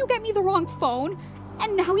 then you get me the wrong phone,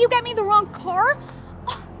 and now you get me the wrong car?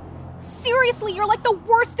 Seriously, you're like the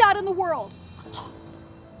worst dad in the world.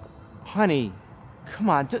 Honey, come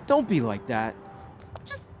on, don't be like that.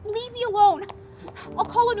 Just leave me alone. I'll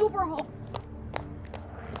call an Uber home.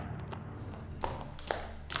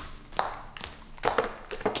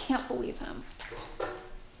 Can't believe him.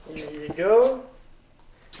 Here you go.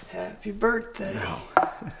 Happy birthday.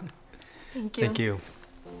 Thank you. Thank you.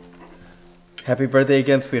 Happy birthday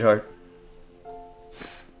again, sweetheart.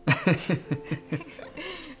 It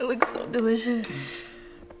looks so delicious.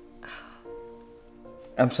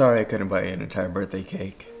 I'm sorry I couldn't buy you an entire birthday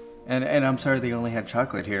cake. And I'm sorry they only had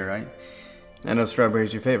chocolate here, right? I know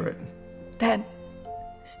strawberry's your favorite. Dad,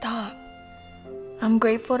 stop. I'm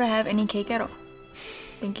grateful to have any cake at all.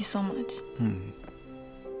 Thank you so much.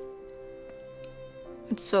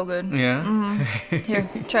 It's so good. Yeah? Mm-hmm. Here,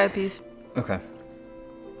 try a piece. Okay.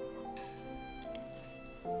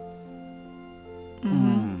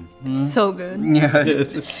 Mm-hmm. It's so good. Yeah, it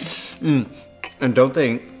is. And don't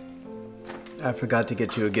think I forgot to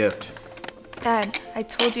get you a gift. Dad, I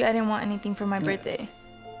told you I didn't want anything for my birthday.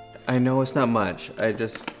 I know it's not much.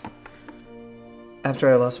 After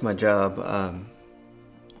I lost my job,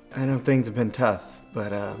 I know things have been tough,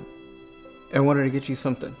 but I wanted to get you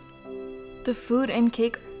something. The food and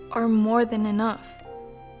cake are more than enough.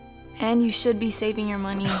 And you should be saving your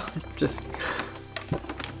money. Just...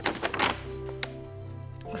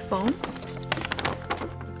 A phone?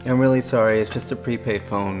 I'm really sorry. It's just a prepaid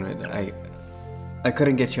phone. I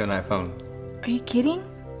couldn't get you an iPhone. Are you kidding?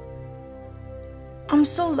 I'm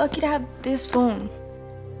so lucky to have this phone.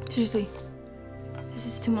 Seriously, this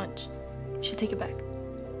is too much. You should take it back.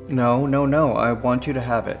 No. I want you to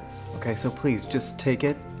have it. Okay, so please, just take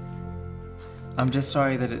it. I'm just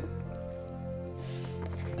sorry that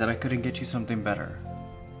I couldn't get you something better.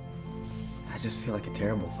 I just feel like a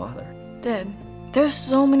terrible father. Dad, there's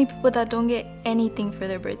so many people that don't get anything for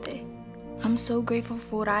their birthday. I'm so grateful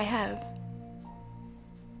for what I have.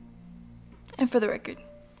 And for the record,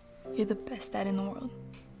 you're the best dad in the world.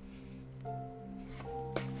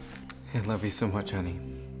 I love you so much, honey.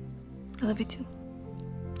 I love you too.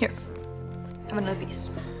 Here, have another piece.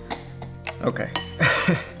 Okay.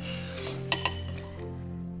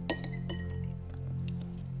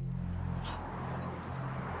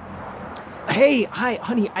 Hey, hi,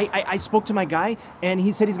 honey. I spoke to my guy, and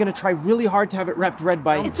he said he's gonna try really hard to have it wrapped red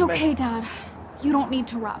by... It's okay, Dad. You don't need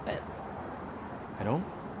to wrap it. I don't?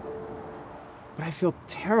 But I feel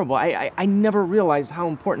terrible. I never realized how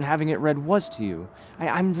important having it red was to you.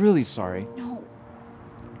 I'm really sorry. No.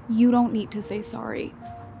 You don't need to say sorry.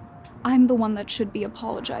 I'm the one that should be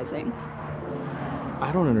apologizing.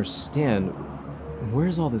 I don't understand.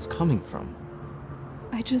 Where's all this coming from?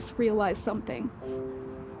 I just realized something.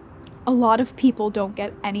 A lot of people don't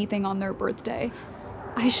get anything on their birthday.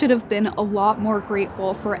 I should have been a lot more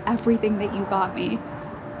grateful for everything that you got me.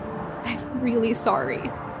 I'm really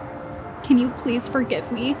sorry. Can you please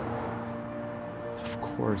forgive me? Of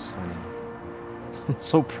course, honey. I'm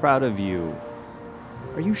so proud of you.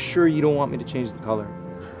 Are you sure you don't want me to change the color?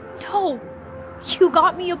 No! You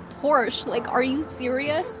got me a Porsche. Like, are you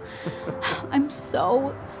serious? I'm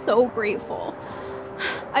so grateful.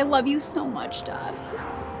 I love you so much, Dad.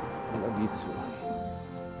 I love you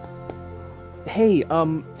too. Hey,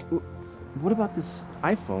 what about this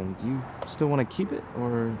iPhone? Do you still want to keep it,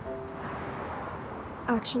 or...?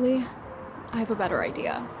 Actually, I have a better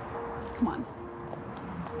idea. Come on.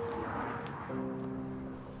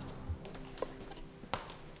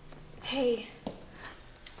 Hey,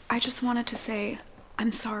 I just wanted to say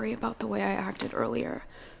I'm sorry about the way I acted earlier,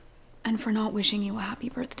 and for not wishing you a happy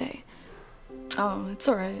birthday. Oh, it's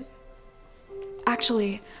alright.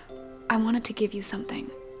 Actually, I wanted to give you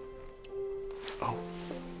something. Oh.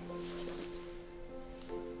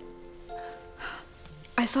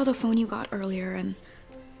 I saw the phone you got earlier, and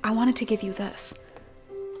I wanted to give you this.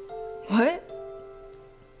 What?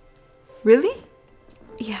 Really?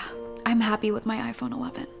 Yeah, I'm happy with my iPhone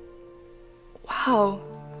 11. Wow.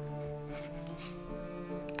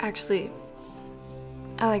 Actually,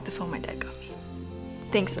 I like the phone my dad got me.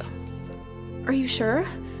 Thanks though. Are you sure?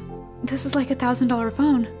 This is like $1,000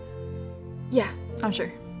 phone. Yeah, I'm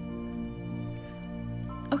sure.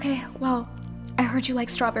 Okay, well, I heard you like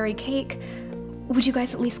strawberry cake. Would you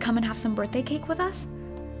guys at least come and have some birthday cake with us?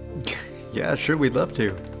 Yeah, sure, we'd love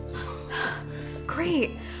to.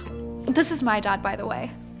 Great. This is my dad, by the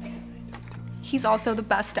way. He's also the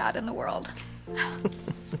best dad in the world.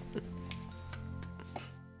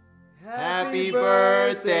 Happy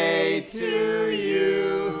birthday to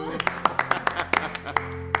you.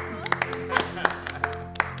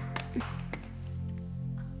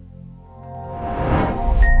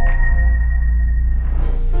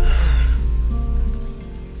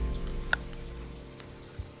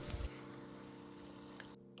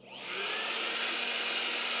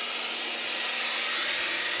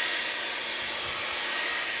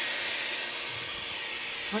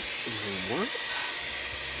 What in the world?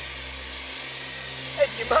 Hey,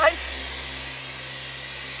 do you mind?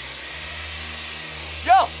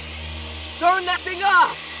 Yo! Turn that thing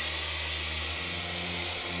off!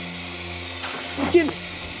 Fucking...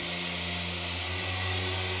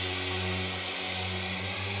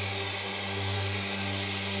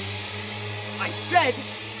 I said,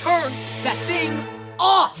 turn that thing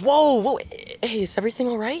off! Whoa! Hey, is everything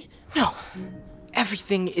all right? No,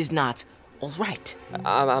 everything is not all right.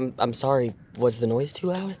 I'm sorry. Was the noise too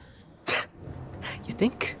loud? You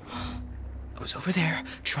think? I was over there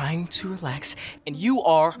trying to relax, and you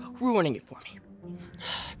are ruining it for me.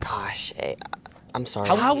 Gosh, hey, I'm sorry.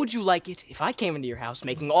 How would you like it if I came into your house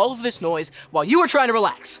making all of this noise while you were trying to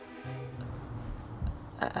relax?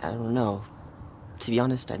 I don't know. To be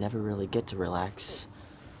honest, I never really get to relax.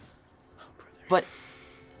 But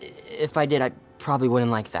if I did, I probably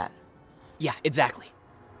wouldn't like that. Yeah, exactly.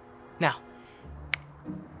 Now,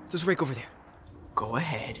 there's a rake over there. Go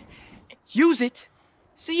ahead and use it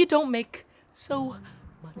so you don't make so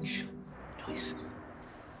much noise.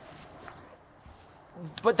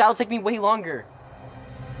 But that'll take me way longer.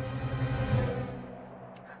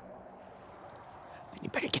 You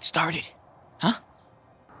better get started, huh?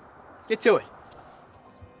 Get to it.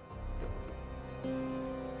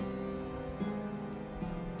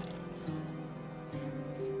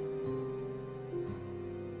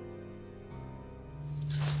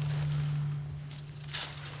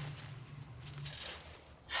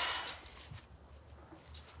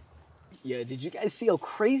 Yeah, did you guys see how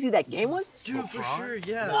crazy that game was? Dude, for sure,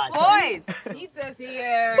 yeah. Boys, pizza's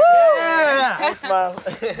here. Yeah! Thanks, Mom.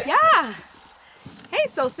 Yeah. Hey,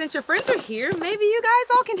 so since your friends are here, maybe you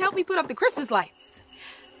guys all can help me put up the Christmas lights.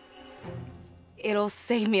 It'll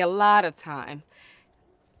save me a lot of time.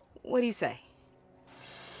 What do you say?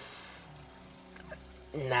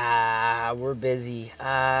 Nah, we're busy.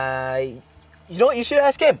 You know what? You should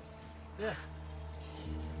ask him. Yeah.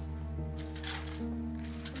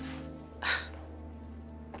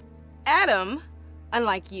 Adam,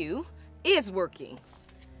 unlike you, is working.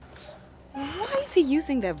 Why is he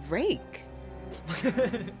using that rake?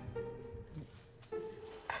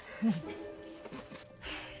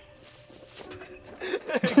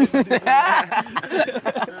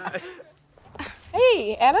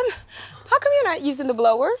 Hey, Adam, how come you're not using the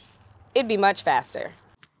blower? It'd be much faster.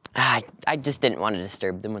 I just didn't want to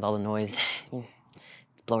disturb them with all the noise. The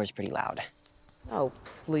blower's pretty loud. Oh,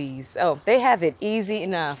 please. Oh, they have it easy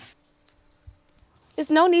enough. There's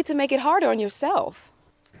no need to make it harder on yourself.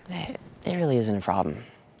 It really isn't a problem.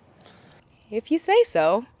 If you say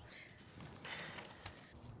so.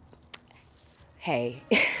 Hey,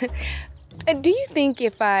 do you think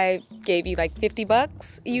if I gave you like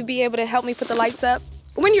 $50, you'd be able to help me put the lights up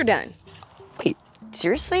when you're done? Wait,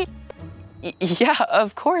 seriously? Yeah,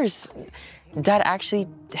 of course. Dad actually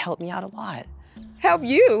helped me out a lot. Help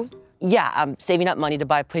you? Yeah, I'm saving up money to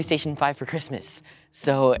buy a PlayStation 5 for Christmas.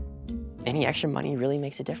 So any extra money really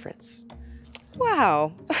makes a difference.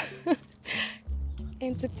 Wow.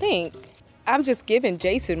 And to think, I'm just giving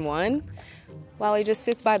Jason one while he just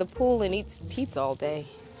sits by the pool and eats pizza all day.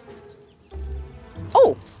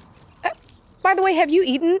 Oh, by the way, have you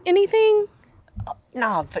eaten anything?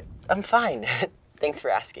 Nah, but I'm fine. Thanks for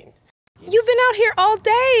asking. You've been out here all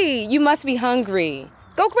day. You must be hungry.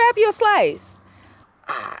 Go grab you a slice.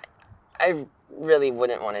 I really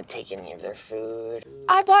wouldn't want to take any of their food.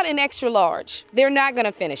 I bought an extra large. They're not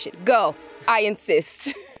gonna finish it. Go, I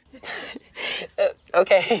insist.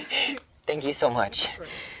 Okay, thank you so much.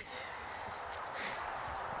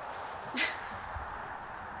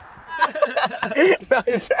 No,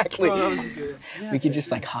 exactly. Oh, that was good. We could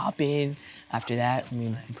just like hop in after that. I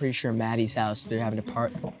mean, I'm pretty sure Maddie's house, they're having a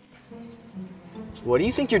party. What do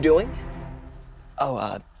you think you're doing?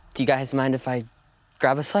 Oh, do you guys mind if I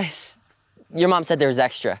grab a slice? Your mom said there was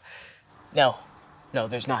extra. No,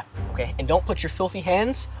 there's not, okay? And don't put your filthy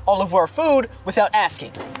hands all over our food without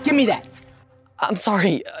asking. Give me that. I'm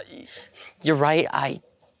sorry. You're right, I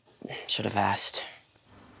should have asked.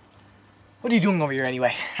 What are you doing over here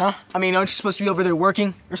anyway, huh? I mean, aren't you supposed to be over there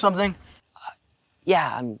working or something?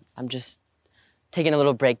 Yeah, I'm just taking a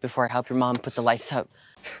little break before I help your mom put the lights up.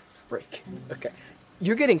 Break, okay.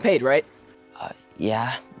 You're getting paid, right?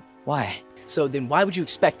 Yeah, why? So then why would you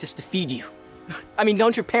expect us to feed you? I mean,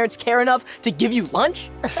 don't your parents care enough to give you lunch?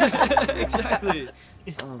 Exactly.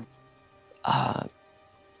 It's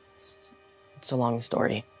a long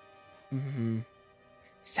story. Mm-hmm.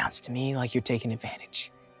 Sounds to me like you're taking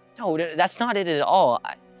advantage. No, that's not it at all.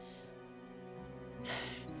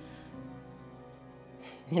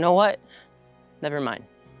 You know what? Never mind.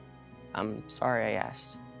 I'm sorry I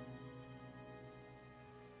asked.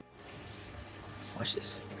 Watch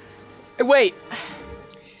this. Hey, wait!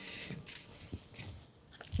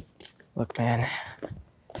 Look, man.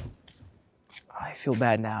 I feel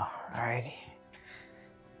bad now, all right?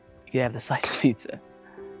 You can have the slice of pizza.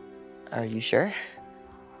 Are you sure?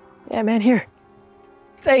 Yeah, man, here.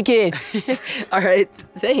 Take it. All right,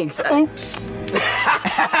 thanks. Oops.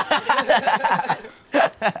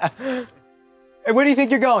 Hey, where do you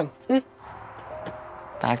think you're going?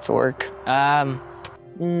 Back to work.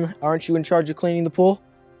 Aren't you in charge of cleaning the pool?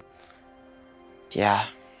 Yeah.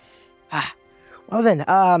 Well then,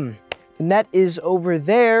 the net is over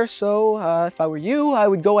there, so if I were you, I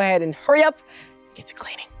would go ahead and hurry up, get to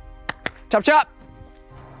cleaning. Chop, chop!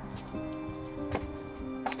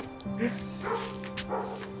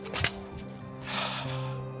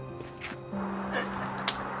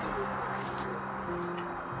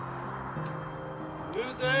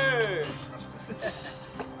 Loser!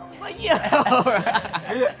 Yeah, all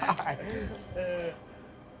right.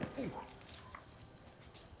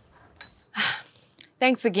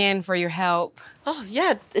 Thanks again for your help. Oh,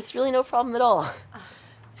 yeah, it's really no problem at all.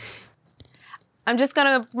 I'm just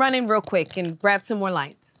gonna run in real quick and grab some more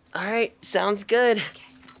lights. All right, sounds good.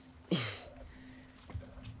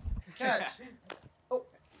 Catch.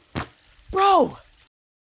 Bro,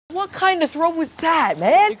 what kind of throw was that,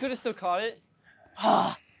 man? You could have still caught it.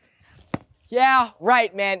 Yeah,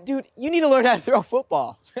 right, man. Dude, you need to learn how to throw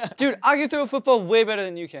football. Dude, I can throw a football way better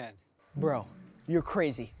than you can. Bro, you're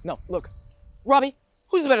crazy. No, look. Robbie,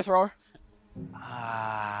 who's the better thrower?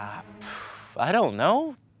 I don't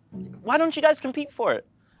know. Why don't you guys compete for it?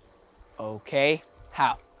 Okay,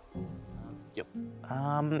 how? You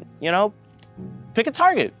know, pick a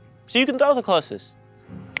target so you can throw the closest.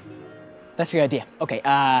 That's a good idea. Okay,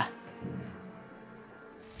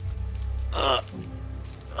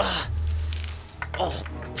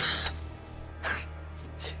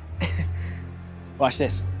 watch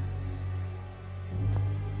this.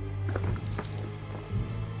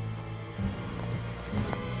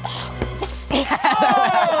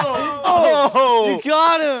 Oh! You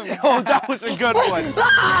got him! Oh, that was a good one.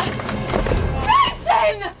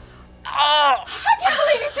 Jason! I can't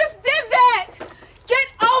believe you just did that! Get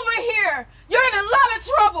over here! You're in a lot of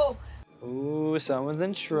trouble! Ooh, someone's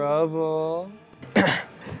in trouble.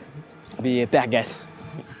 I'll be back, guys.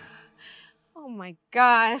 Oh my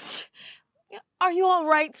gosh. Are you all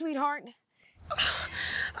right, sweetheart?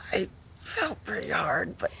 I felt pretty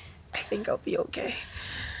hard, but I think I'll be okay.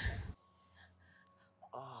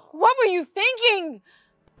 What were you thinking?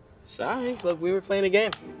 Sorry, look, we were playing a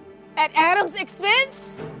game. At Adam's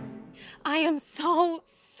expense? I am so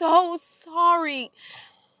sorry.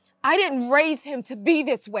 I didn't raise him to be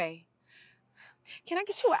this way. Can I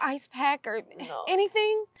get you an ice pack or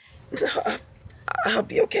anything? I'll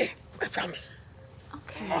be okay, I promise.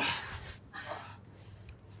 Okay.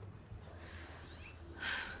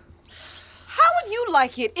 How would you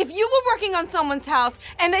like it if you were working on someone's house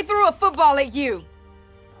and they threw a football at you?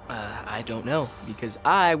 I don't know, because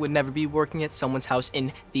I would never be working at someone's house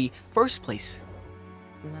in the first place.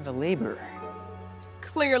 I'm not a laborer.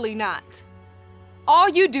 Clearly not. All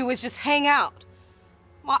you do is just hang out,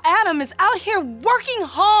 while Adam is out here working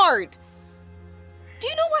hard. Do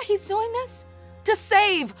you know why he's doing this? To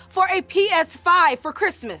save for a PS5 for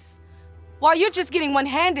Christmas, while you're just getting one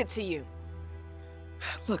handed to you.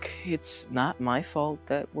 Look, it's not my fault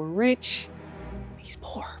that we're rich. He's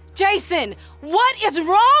poor. Jason, what is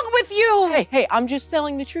wrong with you? Hey, I'm just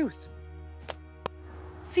telling the truth.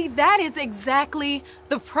 See, that is exactly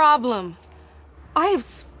the problem. I have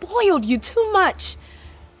spoiled you too much,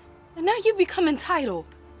 and now you become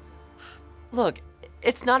entitled. Look,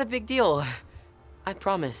 it's not a big deal. I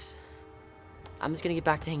promise. I'm just gonna get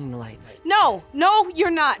back to hanging the lights. No,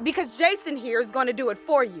 you're not, because Jason here is gonna do it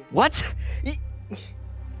for you. What?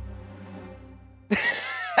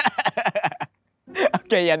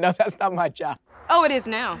 Okay, yeah, no, that's not my job. Oh, it is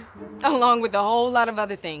now, along with a whole lot of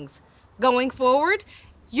other things. Going forward,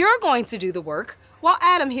 you're going to do the work while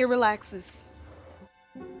Adam here relaxes.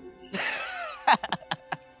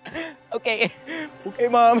 Okay,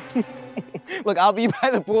 Mom. Look, I'll be by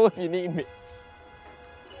the pool if you need me.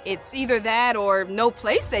 It's either that or no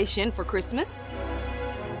PlayStation for Christmas.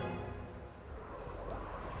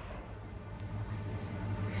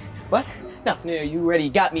 What? No, you already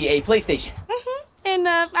got me a PlayStation. And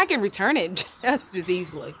I can return it just as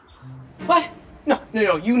easily. What?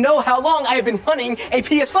 No, you know how long I've been wanting a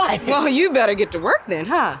PS5. Well, you better get to work then,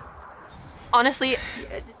 huh? Honestly,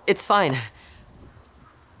 it's fine.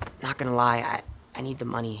 Not gonna lie, I need the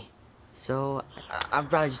money. So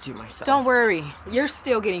I'd rather just do it myself. Don't worry, you're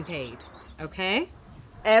still getting paid, okay?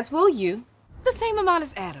 As will you. The same amount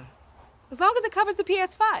as Adam. As long as it covers the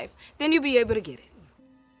PS5, then you'll be able to get it.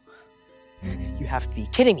 You have to be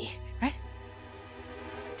kidding me, right?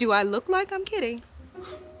 Do I look like I'm kidding?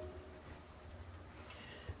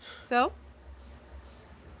 So?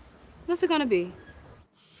 What's it gonna be?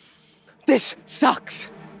 This sucks.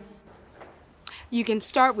 You can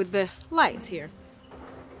start with the lights here.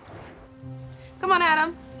 Come on,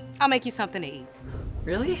 Adam. I'll make you something to eat.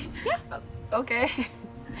 Really? Yeah. Okay.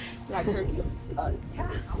 You like turkey? Yeah.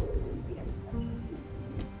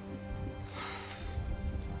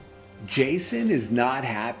 Jason is not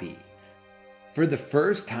happy. For the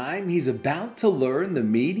first time, he's about to learn the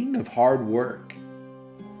meaning of hard work.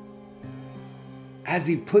 As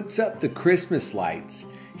he puts up the Christmas lights,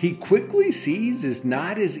 he quickly sees it's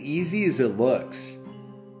not as easy as it looks.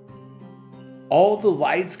 All the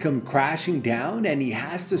lights come crashing down and he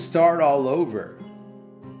has to start all over.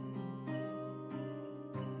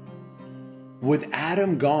 With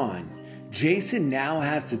Adam gone, Jason now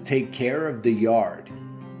has to take care of the yard.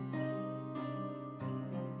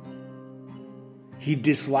 He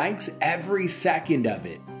dislikes every second of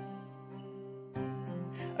it,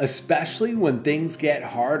 especially when things get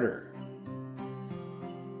harder.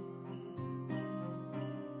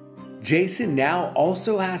 Jason now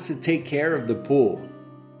also has to take care of the pool.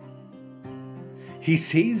 He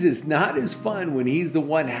sees it's not as fun when he's the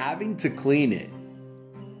one having to clean it.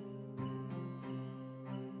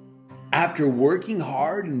 After working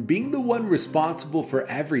hard and being the one responsible for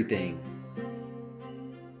everything,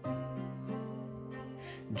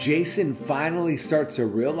 Jason finally starts to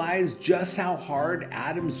realize just how hard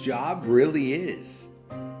Adam's job really is.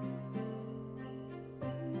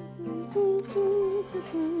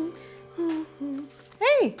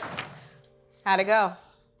 Hey, how'd it go?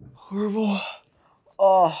 Horrible.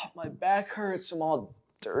 Oh, my back hurts. I'm all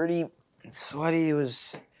dirty and sweaty. It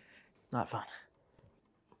was not fun.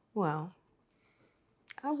 Well,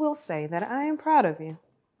 I will say that I am proud of you.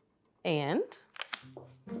 And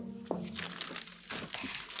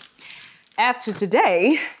After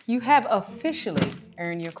today, you have officially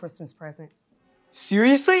earned your Christmas present.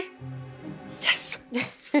 Seriously? Yes.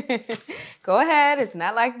 Go ahead. It's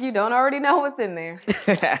not like you don't already know what's in there.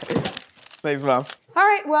 Thanks, Mom. All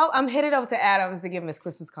right, well, I'm headed over to Adam's to give him his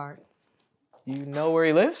Christmas card. You know where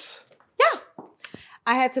he lives? Yeah.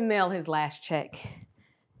 I had to mail his last check.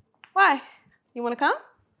 Why? You want to come?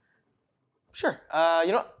 Sure.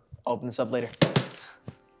 You know what? I'll open this up later.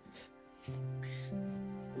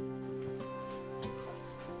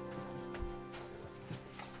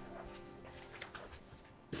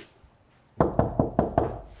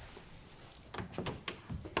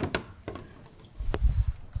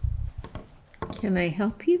 Can I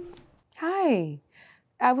help you? Hi.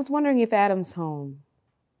 I was wondering if Adam's home.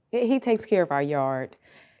 He takes care of our yard.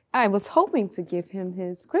 I was hoping to give him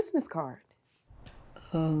his Christmas card.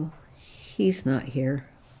 Oh, he's not here.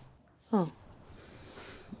 Oh.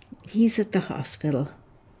 He's at the hospital.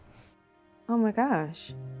 Oh my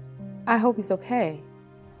gosh. I hope he's okay.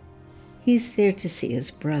 He's there to see his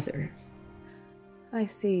brother. I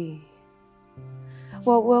see.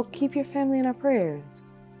 Well, we'll keep your family in our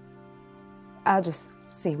prayers. I'll just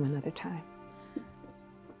see him another time.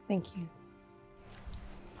 Thank you.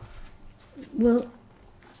 Well,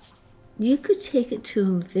 you could take it to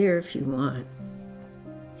him there if you want.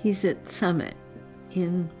 He's at Summit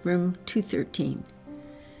in room 213,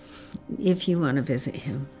 if you want to visit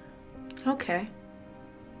him. Okay.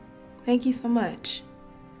 Thank you so much.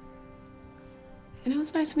 And it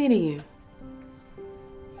was nice meeting you.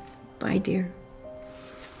 Bye, dear.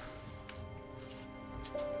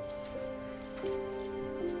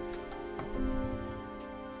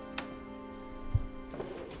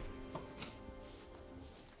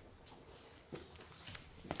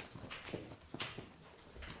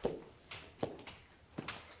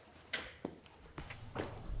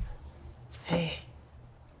 Hey,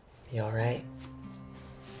 you all right?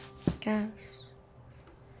 Guess.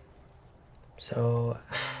 So,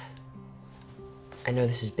 I know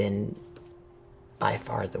this has been by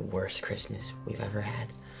far the worst Christmas we've ever had,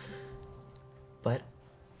 but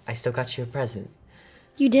I still got you a present.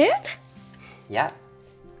 You did? Yeah.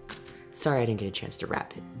 Sorry I didn't get a chance to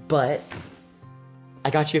wrap it, but I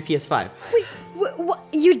got you a PS5. Wait, what?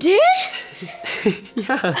 You did?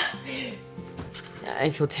 Yeah. I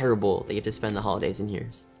feel terrible that you have to spend the holidays in here,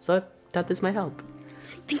 so I thought this might help.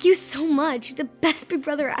 Thank you so much. You're the best big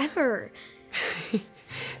brother ever.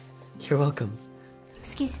 You're welcome.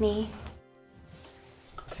 Excuse me.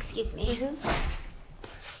 Excuse me.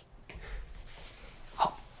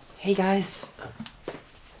 Oh, hey guys.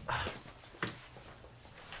 What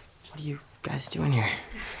are you guys doing here?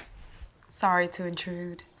 Sorry to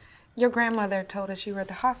intrude. Your grandmother told us you were at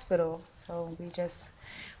the hospital, so we just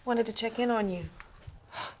wanted to check in on you.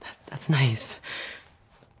 That's nice.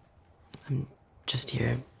 I'm just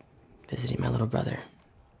here visiting my little brother.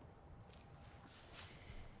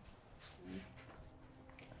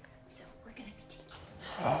 So we're gonna be taking.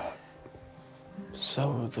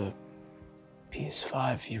 So the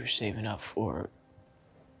PS5 you were saving up for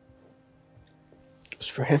was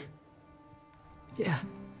for him? Yeah.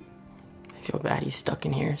 I feel bad he's stuck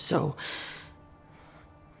in here, so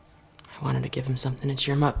I wanted to give him something to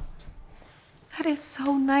cheer him up. That is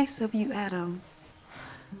so nice of you, Adam.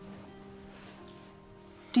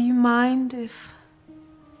 Do you mind if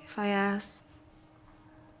I ask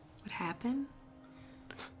what happened?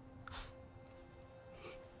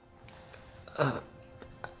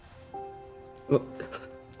 Well,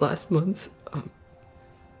 last month,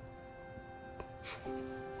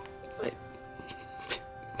 my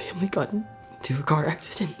family got into a car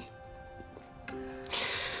accident.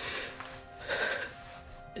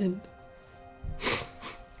 And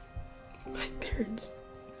my parents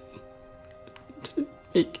didn't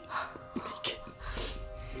make it.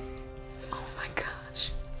 Oh my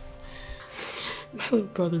gosh. My little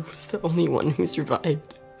brother was the only one who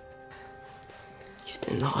survived. He's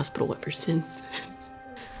been in the hospital ever since.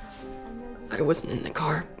 I wasn't in the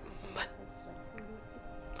car, but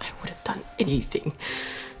I would have done anything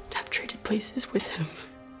to have traded places with him.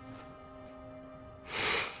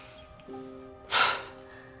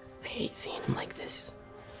 I hate seeing him like this.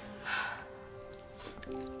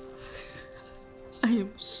 I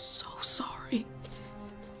am so sorry.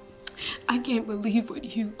 I can't believe what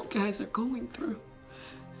you guys are going through.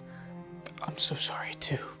 I'm so sorry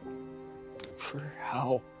too for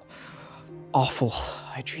how awful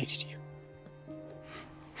I treated you.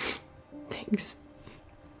 Thanks.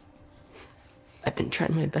 I've been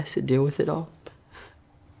trying my best to deal with it all,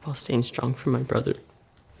 while staying strong for my brother.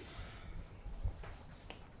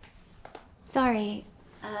 Sorry,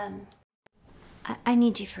 I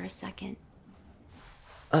need you for a second.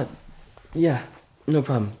 Yeah, no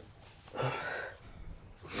problem.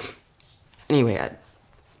 Anyway,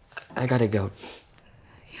 I gotta go.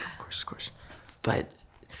 Yeah. Of course. But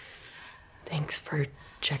thanks for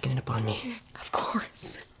checking up on me. Of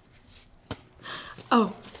course.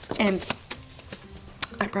 Oh, and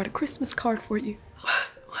I brought a Christmas card for you.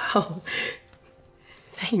 Wow.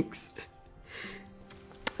 Thanks.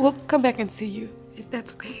 We'll come back and see you, if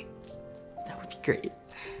that's okay. That would be great.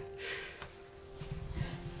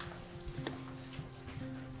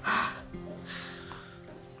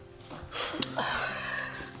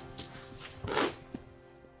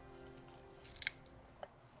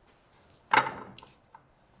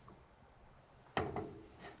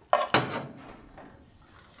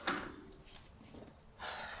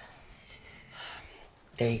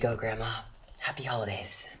 There you go, Grandma. Happy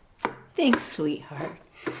holidays. Thanks, sweetheart.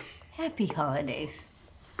 Happy holidays.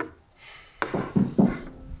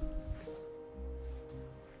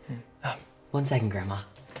 One second, Grandma.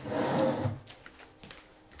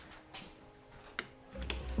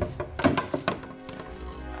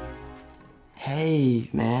 Hey,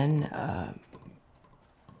 man.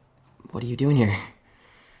 What are you doing here?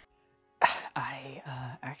 I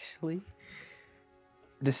actually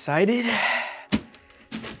decided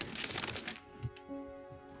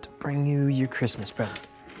to bring you your Christmas present.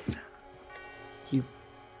 You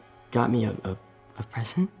got me a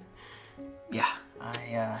present? Yeah,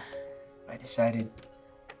 I decided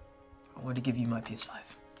I wanted to give you my PS5.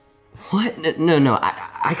 What? No,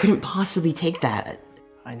 I couldn't possibly take that.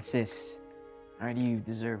 I insist. Alright, you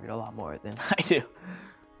deserve it a lot more than I do.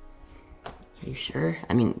 Are you sure?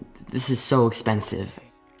 I mean, this is so expensive.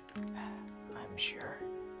 I'm sure.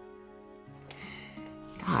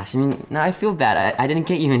 Gosh, I mean, now I feel bad. I didn't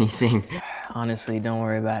get you anything. Honestly, don't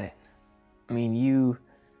worry about it. I mean, you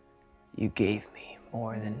gave me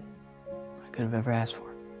more than I could have ever asked for.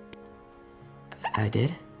 I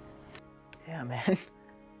did? Yeah, man.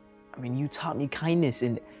 I mean, you taught me kindness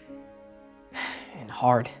and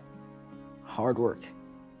hard work.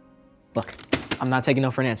 Look, I'm not taking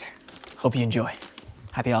no for an answer. Hope you enjoy.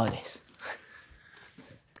 Happy holidays.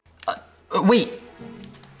 Wait.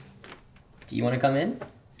 Do you want to come in?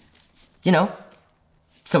 You know,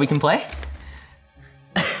 so we can play?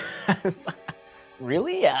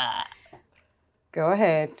 Really? Go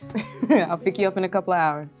ahead. I'll pick you up in a couple of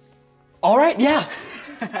hours. All right, yeah.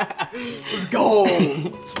 Let's go.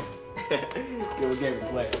 Go get it,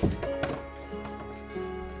 play.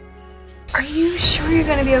 Are you sure you're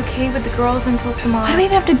gonna be okay with the girls until tomorrow? Why do we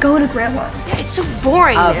even have to go to Grandma's? It's so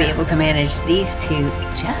boring. I'll be able to manage these two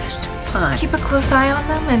just fine. Keep a close eye on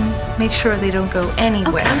them and make sure they don't go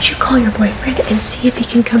anywhere. Why don't you call your boyfriend and see if he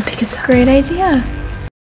can come pick us up? Great idea.